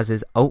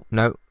 realizes, oh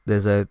no,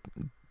 there's a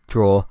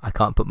drawer. I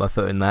can't put my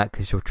foot in that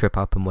because she'll trip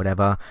up and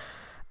whatever.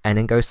 And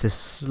then goes to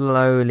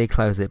slowly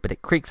close it, but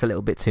it creaks a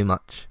little bit too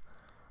much.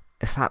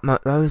 It's that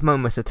those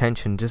moments of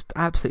tension, just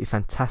absolutely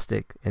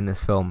fantastic in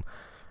this film.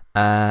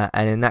 And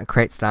then that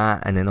creates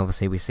that, and then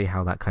obviously we see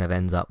how that kind of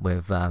ends up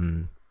with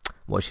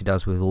what she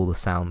does with all the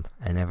sound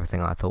and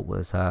everything. I thought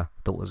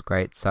was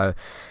great. So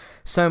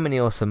many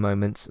awesome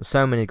moments,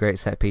 so many great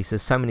set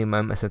pieces, so many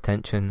moments of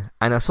tension.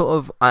 And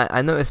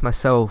I noticed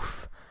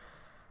myself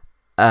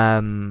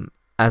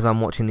as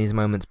I'm watching these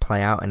moments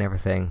play out and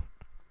everything.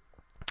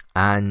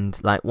 And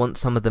like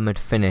once some of them had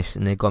finished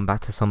and they'd gone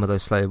back to some of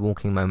those slow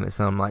walking moments,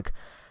 and I'm like,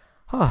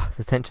 oh,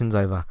 the tension's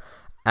over.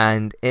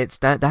 And it's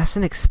that's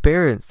an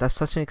experience. That's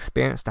such an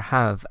experience to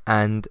have.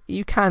 And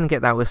you can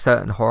get that with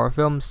certain horror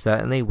films,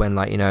 certainly, when,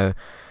 like, you know,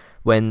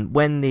 when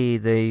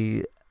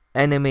the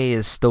enemy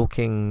is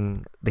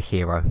stalking the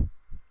hero,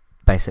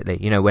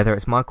 basically, you know, whether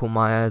it's Michael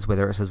Myers,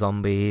 whether it's a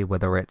zombie,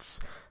 whether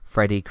it's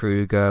Freddy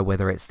Krueger,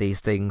 whether it's these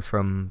things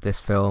from this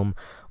film,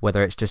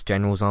 whether it's just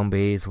general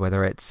zombies,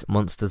 whether it's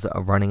monsters that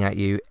are running at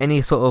you,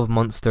 any sort of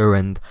monster,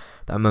 and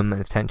that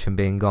moment of tension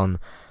being gone.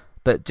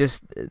 But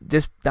just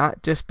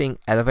being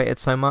elevated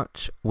so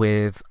much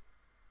with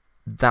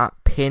that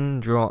pin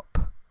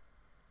drop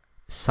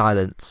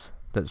silence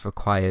that's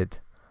required.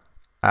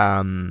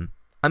 I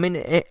mean,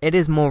 it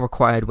is more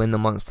required when the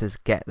monsters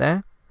get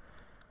there.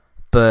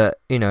 But,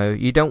 you know,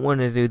 you don't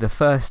want to do the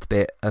first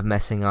bit of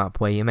messing up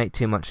where you make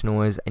too much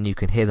noise and you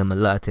can hear them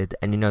alerted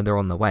and you know they're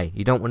on the way.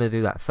 You don't want to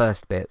do that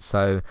first bit.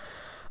 So,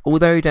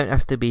 although you don't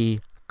have to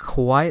be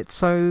quite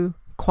so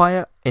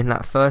quiet in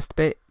that first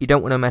bit, you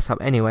don't want to mess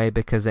up anyway,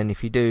 because then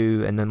if you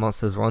do and the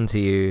monsters are onto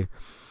you,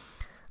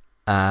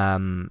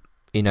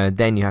 you know,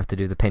 then you have to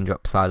do the pin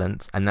drop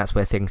silence, and that's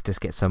where things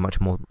just get so much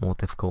more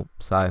difficult.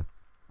 So, I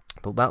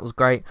thought that was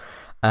great.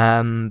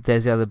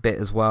 There's the other bit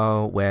as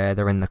well where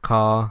they're in the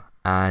car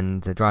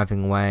and they're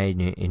driving away,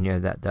 and you know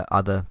that the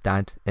other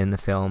dad in the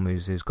film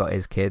who's got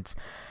his kids,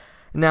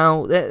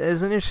 Now,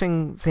 there's an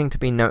interesting thing to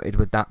be noted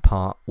with that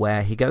part,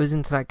 where he goes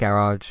into that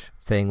garage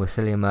thing with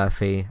Cillian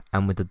Murphy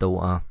and with the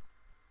daughter,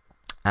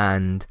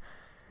 and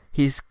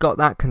he's got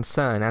that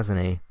concern, hasn't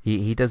he?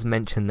 He does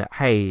mention that,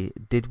 hey,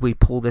 did we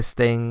pull this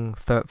thing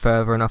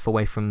further enough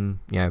away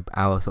from,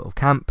 our sort of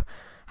camp?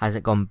 Has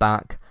it gone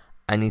back?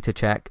 I need to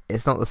check.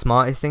 It's not the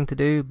smartest thing to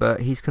do,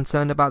 but he's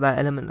concerned about that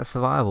element of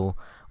survival,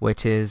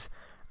 which is,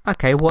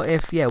 okay, what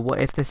if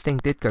this thing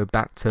did go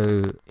back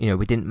to,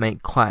 we didn't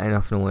make quite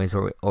enough noise,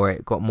 or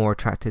it got more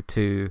attracted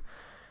to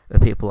the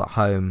people at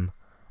home,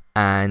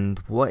 and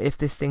what if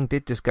this thing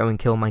did just go and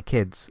kill my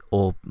kids,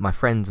 or my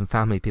friends and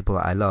family, people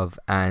that I love,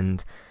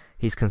 and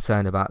he's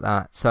concerned about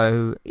that.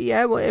 So,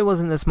 yeah, well, it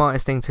wasn't the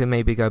smartest thing to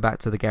maybe go back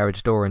to the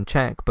garage door and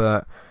check,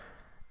 but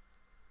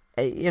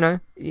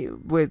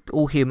we're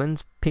all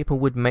humans. People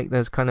would make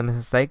those kind of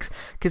mistakes,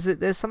 because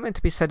there's something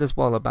to be said as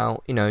well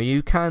about,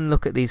 you can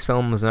look at these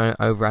films and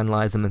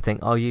overanalyze them and think,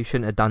 oh, you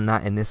shouldn't have done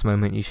that in this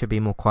moment, you should be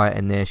more quiet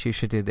in this, you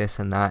should do this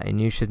and that, and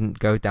you shouldn't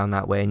go down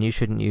that way, and you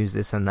shouldn't use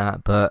this and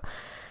that. But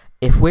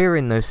if we're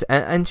in those,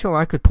 and sure,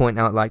 I could point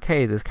out, like,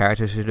 hey, this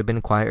character should have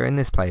been quieter in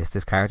this place,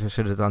 this character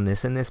should have done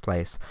this in this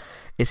place.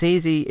 It's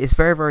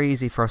very, very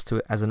easy for us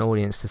to, as an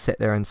audience, to sit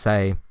there and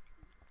say,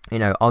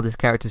 this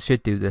character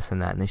should do this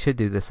and that, and they should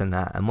do this and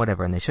that, and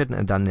whatever, and they shouldn't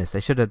have done this, they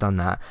should have done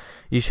that,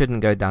 you shouldn't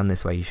go down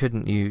this way, you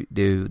shouldn't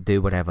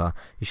do whatever,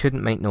 you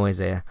shouldn't make noise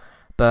here.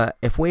 But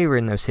if we were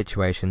in those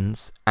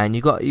situations, and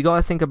you got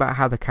to think about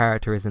how the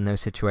character is in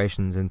those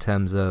situations in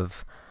terms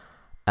of,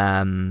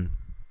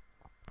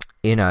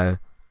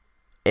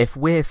 if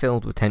we're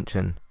filled with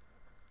tension,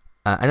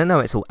 and I know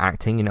it's all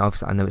acting,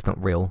 obviously I know it's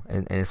not real,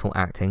 and it's all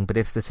acting, but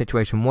if the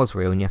situation was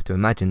real, and you have to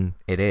imagine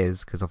it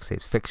is, because obviously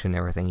it's fiction and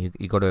everything,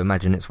 you got to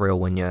imagine it's real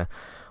when you're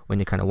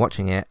kind of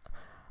watching it,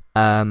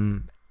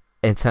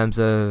 in terms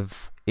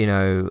of,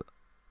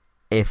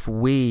 if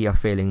we are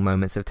feeling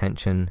moments of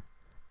tension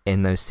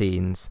in those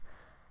scenes,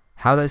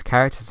 how those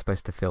characters are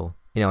supposed to feel.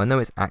 I know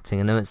it's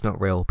acting, I know it's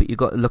not real, but you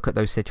got to look at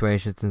those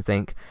situations and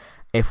think,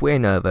 if we're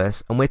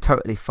nervous, and we're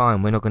totally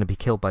fine, we're not going to be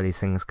killed by these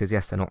things, because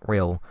yes, they're not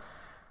real.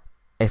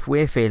 If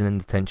we're feeling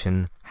the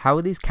tension, how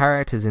are these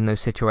characters in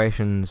those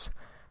situations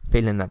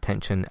feeling that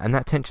tension? And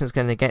that tension is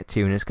going to get to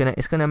you, and it's going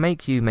to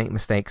make you make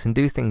mistakes and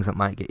do things that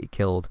might get you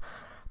killed.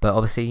 But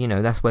obviously,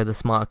 that's where the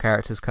smarter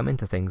characters come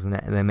into things, and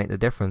they make the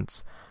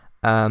difference.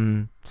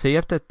 So you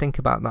have to think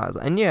about that.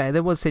 And yeah,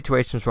 there was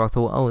situations where I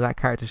thought, oh, that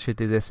character should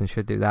do this and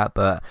should do that.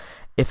 But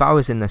if I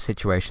was in those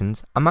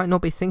situations, I might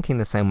not be thinking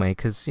the same way,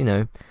 because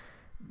you're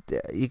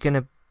going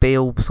to be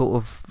all sort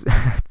of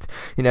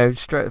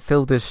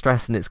filled with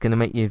stress, and it's going to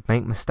make you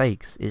make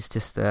mistakes. It's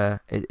just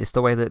it's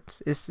the way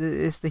that it's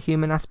the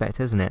human aspect,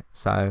 isn't it?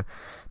 So,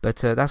 but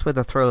that's where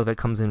the thrill of it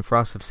comes in for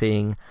us, of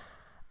seeing,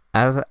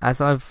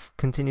 as I've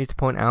continued to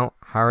point out,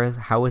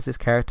 how is this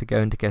character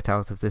going to get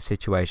out of this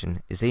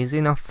situation? It's easy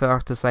enough for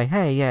us to say,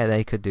 hey, yeah,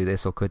 they could do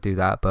this or could do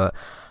that, but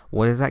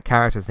what is that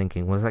character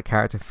thinking? What is that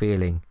character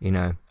feeling?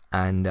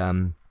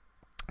 And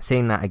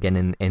seeing that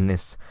again in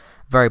this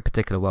very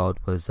particular world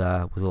was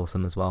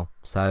awesome as well.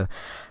 So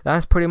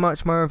that's pretty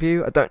much my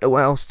review. I don't know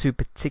what else to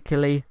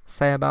particularly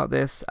say about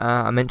this.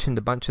 I mentioned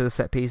a bunch of the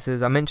set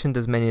pieces. I mentioned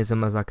as many of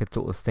them as I could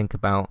sort of think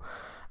about.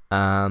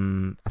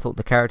 I thought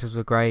the characters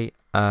were great.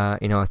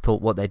 I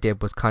thought what they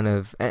did was kind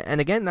of,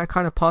 and again, that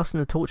kind of passing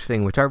the torch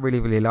thing, which I really,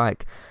 really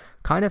like,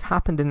 kind of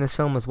happened in this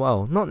film as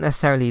well. Not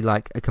necessarily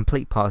like a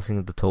complete passing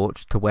of the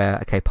torch to where,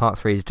 okay, part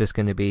 3 is just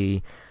going to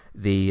be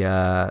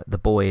the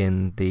boy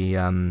and the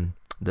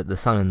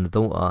son and the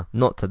daughter.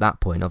 Not to that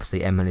point.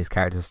 Obviously, Emily's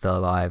character is still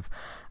alive,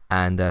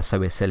 and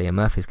so is Cillian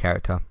Murphy's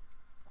character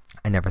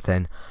and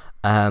everything.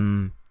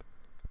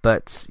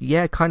 But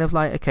yeah, kind of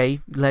like, okay,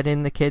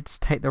 letting the kids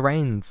take the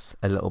reins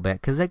a little bit,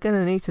 because they're going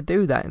to need to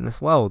do that in this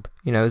world.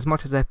 As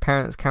much as their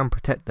parents can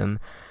protect them,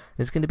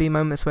 there's going to be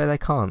moments where they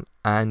can't,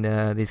 and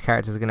these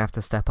characters are going to have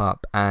to step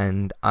up.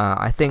 And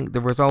I think the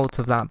result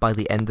of that by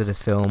the end of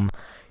this film,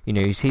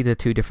 you see the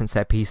two different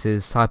set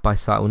pieces side by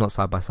side, well, not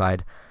side by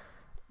side.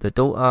 The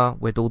daughter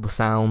with all the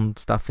sound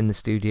stuff in the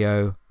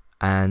studio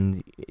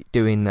and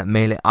doing that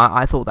melee.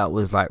 I thought that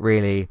was like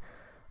really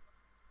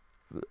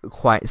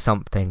quite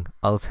something,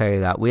 I'll tell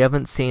you that. We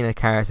haven't seen a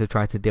character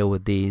try to deal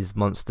with these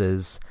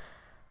monsters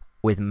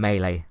with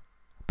melee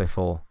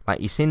before.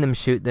 Like, you've seen them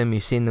shoot them,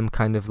 you've seen them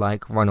kind of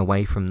like run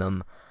away from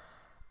them,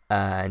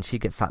 and she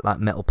gets that like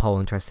metal pole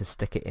and tries to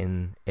stick it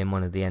in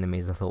one of the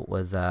enemies. I thought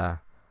was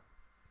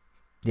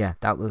yeah,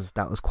 that was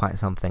quite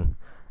something.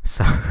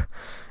 So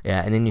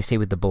yeah, and then you see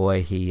with the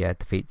boy, he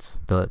defeats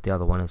the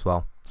other one as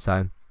well.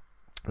 So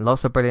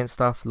lots of brilliant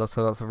stuff, lots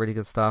of really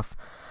good stuff.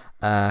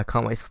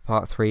 Can't wait for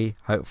part 3.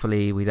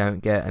 Hopefully we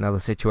don't get another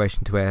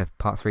situation to where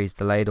part 3 is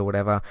delayed or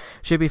whatever.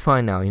 Should be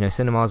fine now.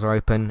 Cinemas are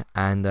open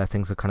and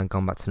things have kind of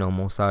gone back to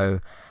normal.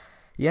 So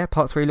yeah,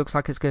 part 3 looks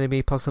like it's going to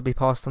be possibly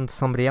passed on to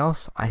somebody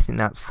else. I think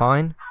that's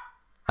fine.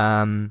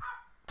 We'll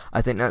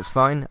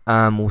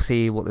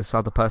see what this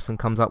other person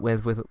comes up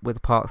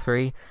with part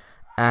 3.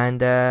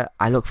 And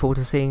I look forward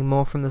to seeing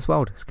more from this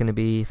world. It's going to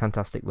be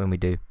fantastic when we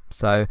do.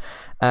 So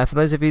for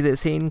those of you that have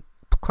seen,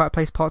 Quiet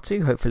Place Part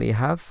 2. Hopefully you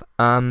have.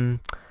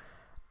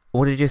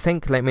 What did you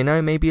think? Let me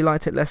know. Maybe you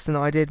liked it less than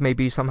I did.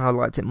 Maybe you somehow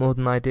liked it more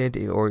than I did,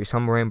 or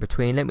somewhere in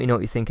between. Let me know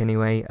what you think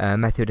anyway.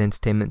 Matthew at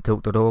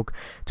entertainmenttalk.org.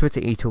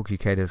 Twitter,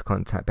 eTalkUK. There's a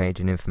contact page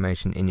and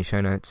information in your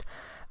show notes.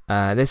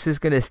 This is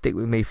going to stick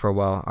with me for a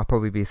while. I'll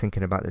probably be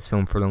thinking about this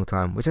film for a long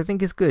time, which I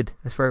think is good.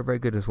 It's very, very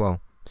good as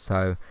well.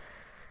 So,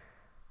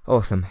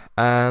 awesome.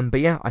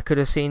 But yeah, I could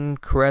have seen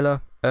Cruella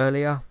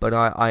earlier, but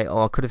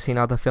I could have seen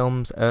other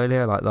films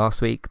earlier, like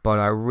last week, but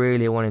I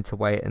really wanted to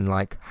wait and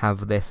like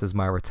have this as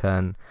my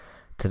return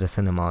to the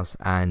cinemas,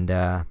 and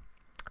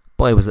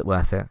boy was it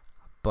worth it.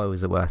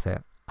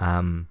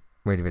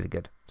 Really, really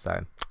good.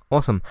 So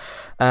awesome.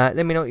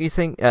 Let me know what you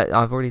think.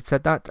 I've already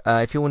said that.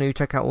 If you want to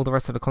check out all the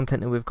rest of the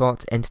content that we've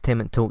got,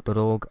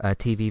 entertainmenttalk.org,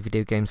 TV,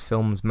 video games,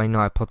 films, Main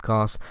Night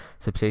podcast,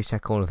 so please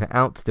check all of it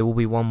out. There will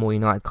be one more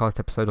United Cast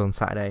episode on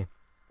Saturday,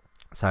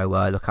 so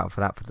look out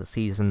for that, for the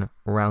season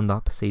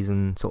roundup,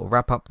 season sort of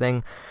wrap up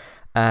thing.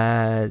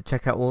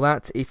 Check out all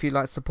that. If you'd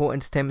like to support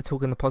Entertainment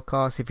Talk in the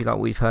podcast, if you like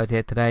what we've heard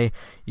here today,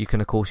 you can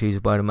of course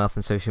use word of mouth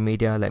and social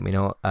media. Let me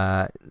know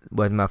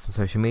word of mouth and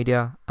social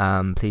media.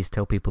 Please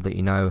tell people that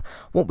you know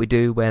what we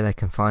do, where they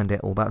can find it,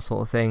 all that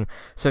sort of thing.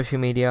 Social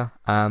media,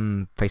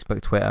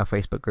 Facebook, Twitter,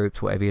 Facebook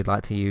groups, whatever you'd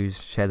like to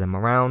use, share them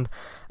around.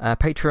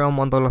 Patreon,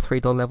 $1,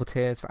 $3 level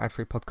tiers for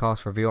ad-free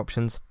podcast review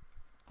options.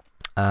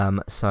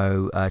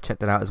 So check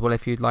that out as well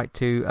if you'd like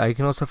to. You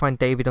can also find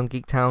David on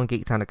Geektown,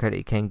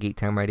 geektown.co.uk and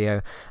Geektown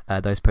Radio.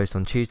 Those post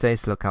on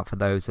Tuesdays, so look out for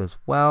those as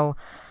well.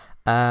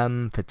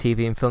 For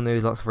TV and film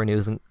news, lots of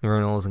renewals and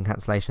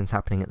cancellations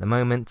happening at the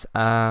moment.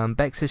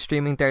 Bex is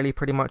streaming daily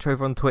pretty much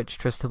over on Twitch,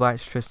 Trista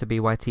Bytes, Trista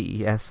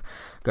Bytes.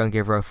 Go and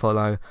give her a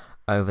follow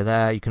over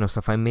there. You can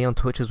also find me on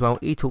Twitch as well,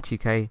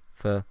 eTalkUK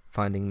for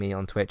finding me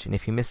on Twitch. And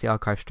if you miss the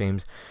archive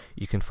streams,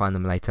 you can find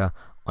them later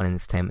on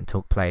Entertainment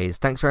Talk Plays.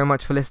 Thanks very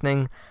much for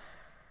listening.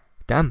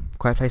 Damn,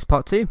 Quiet Place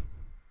Part 2.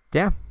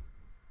 Yeah.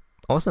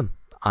 Awesome.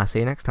 I'll see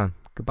you next time.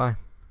 Goodbye.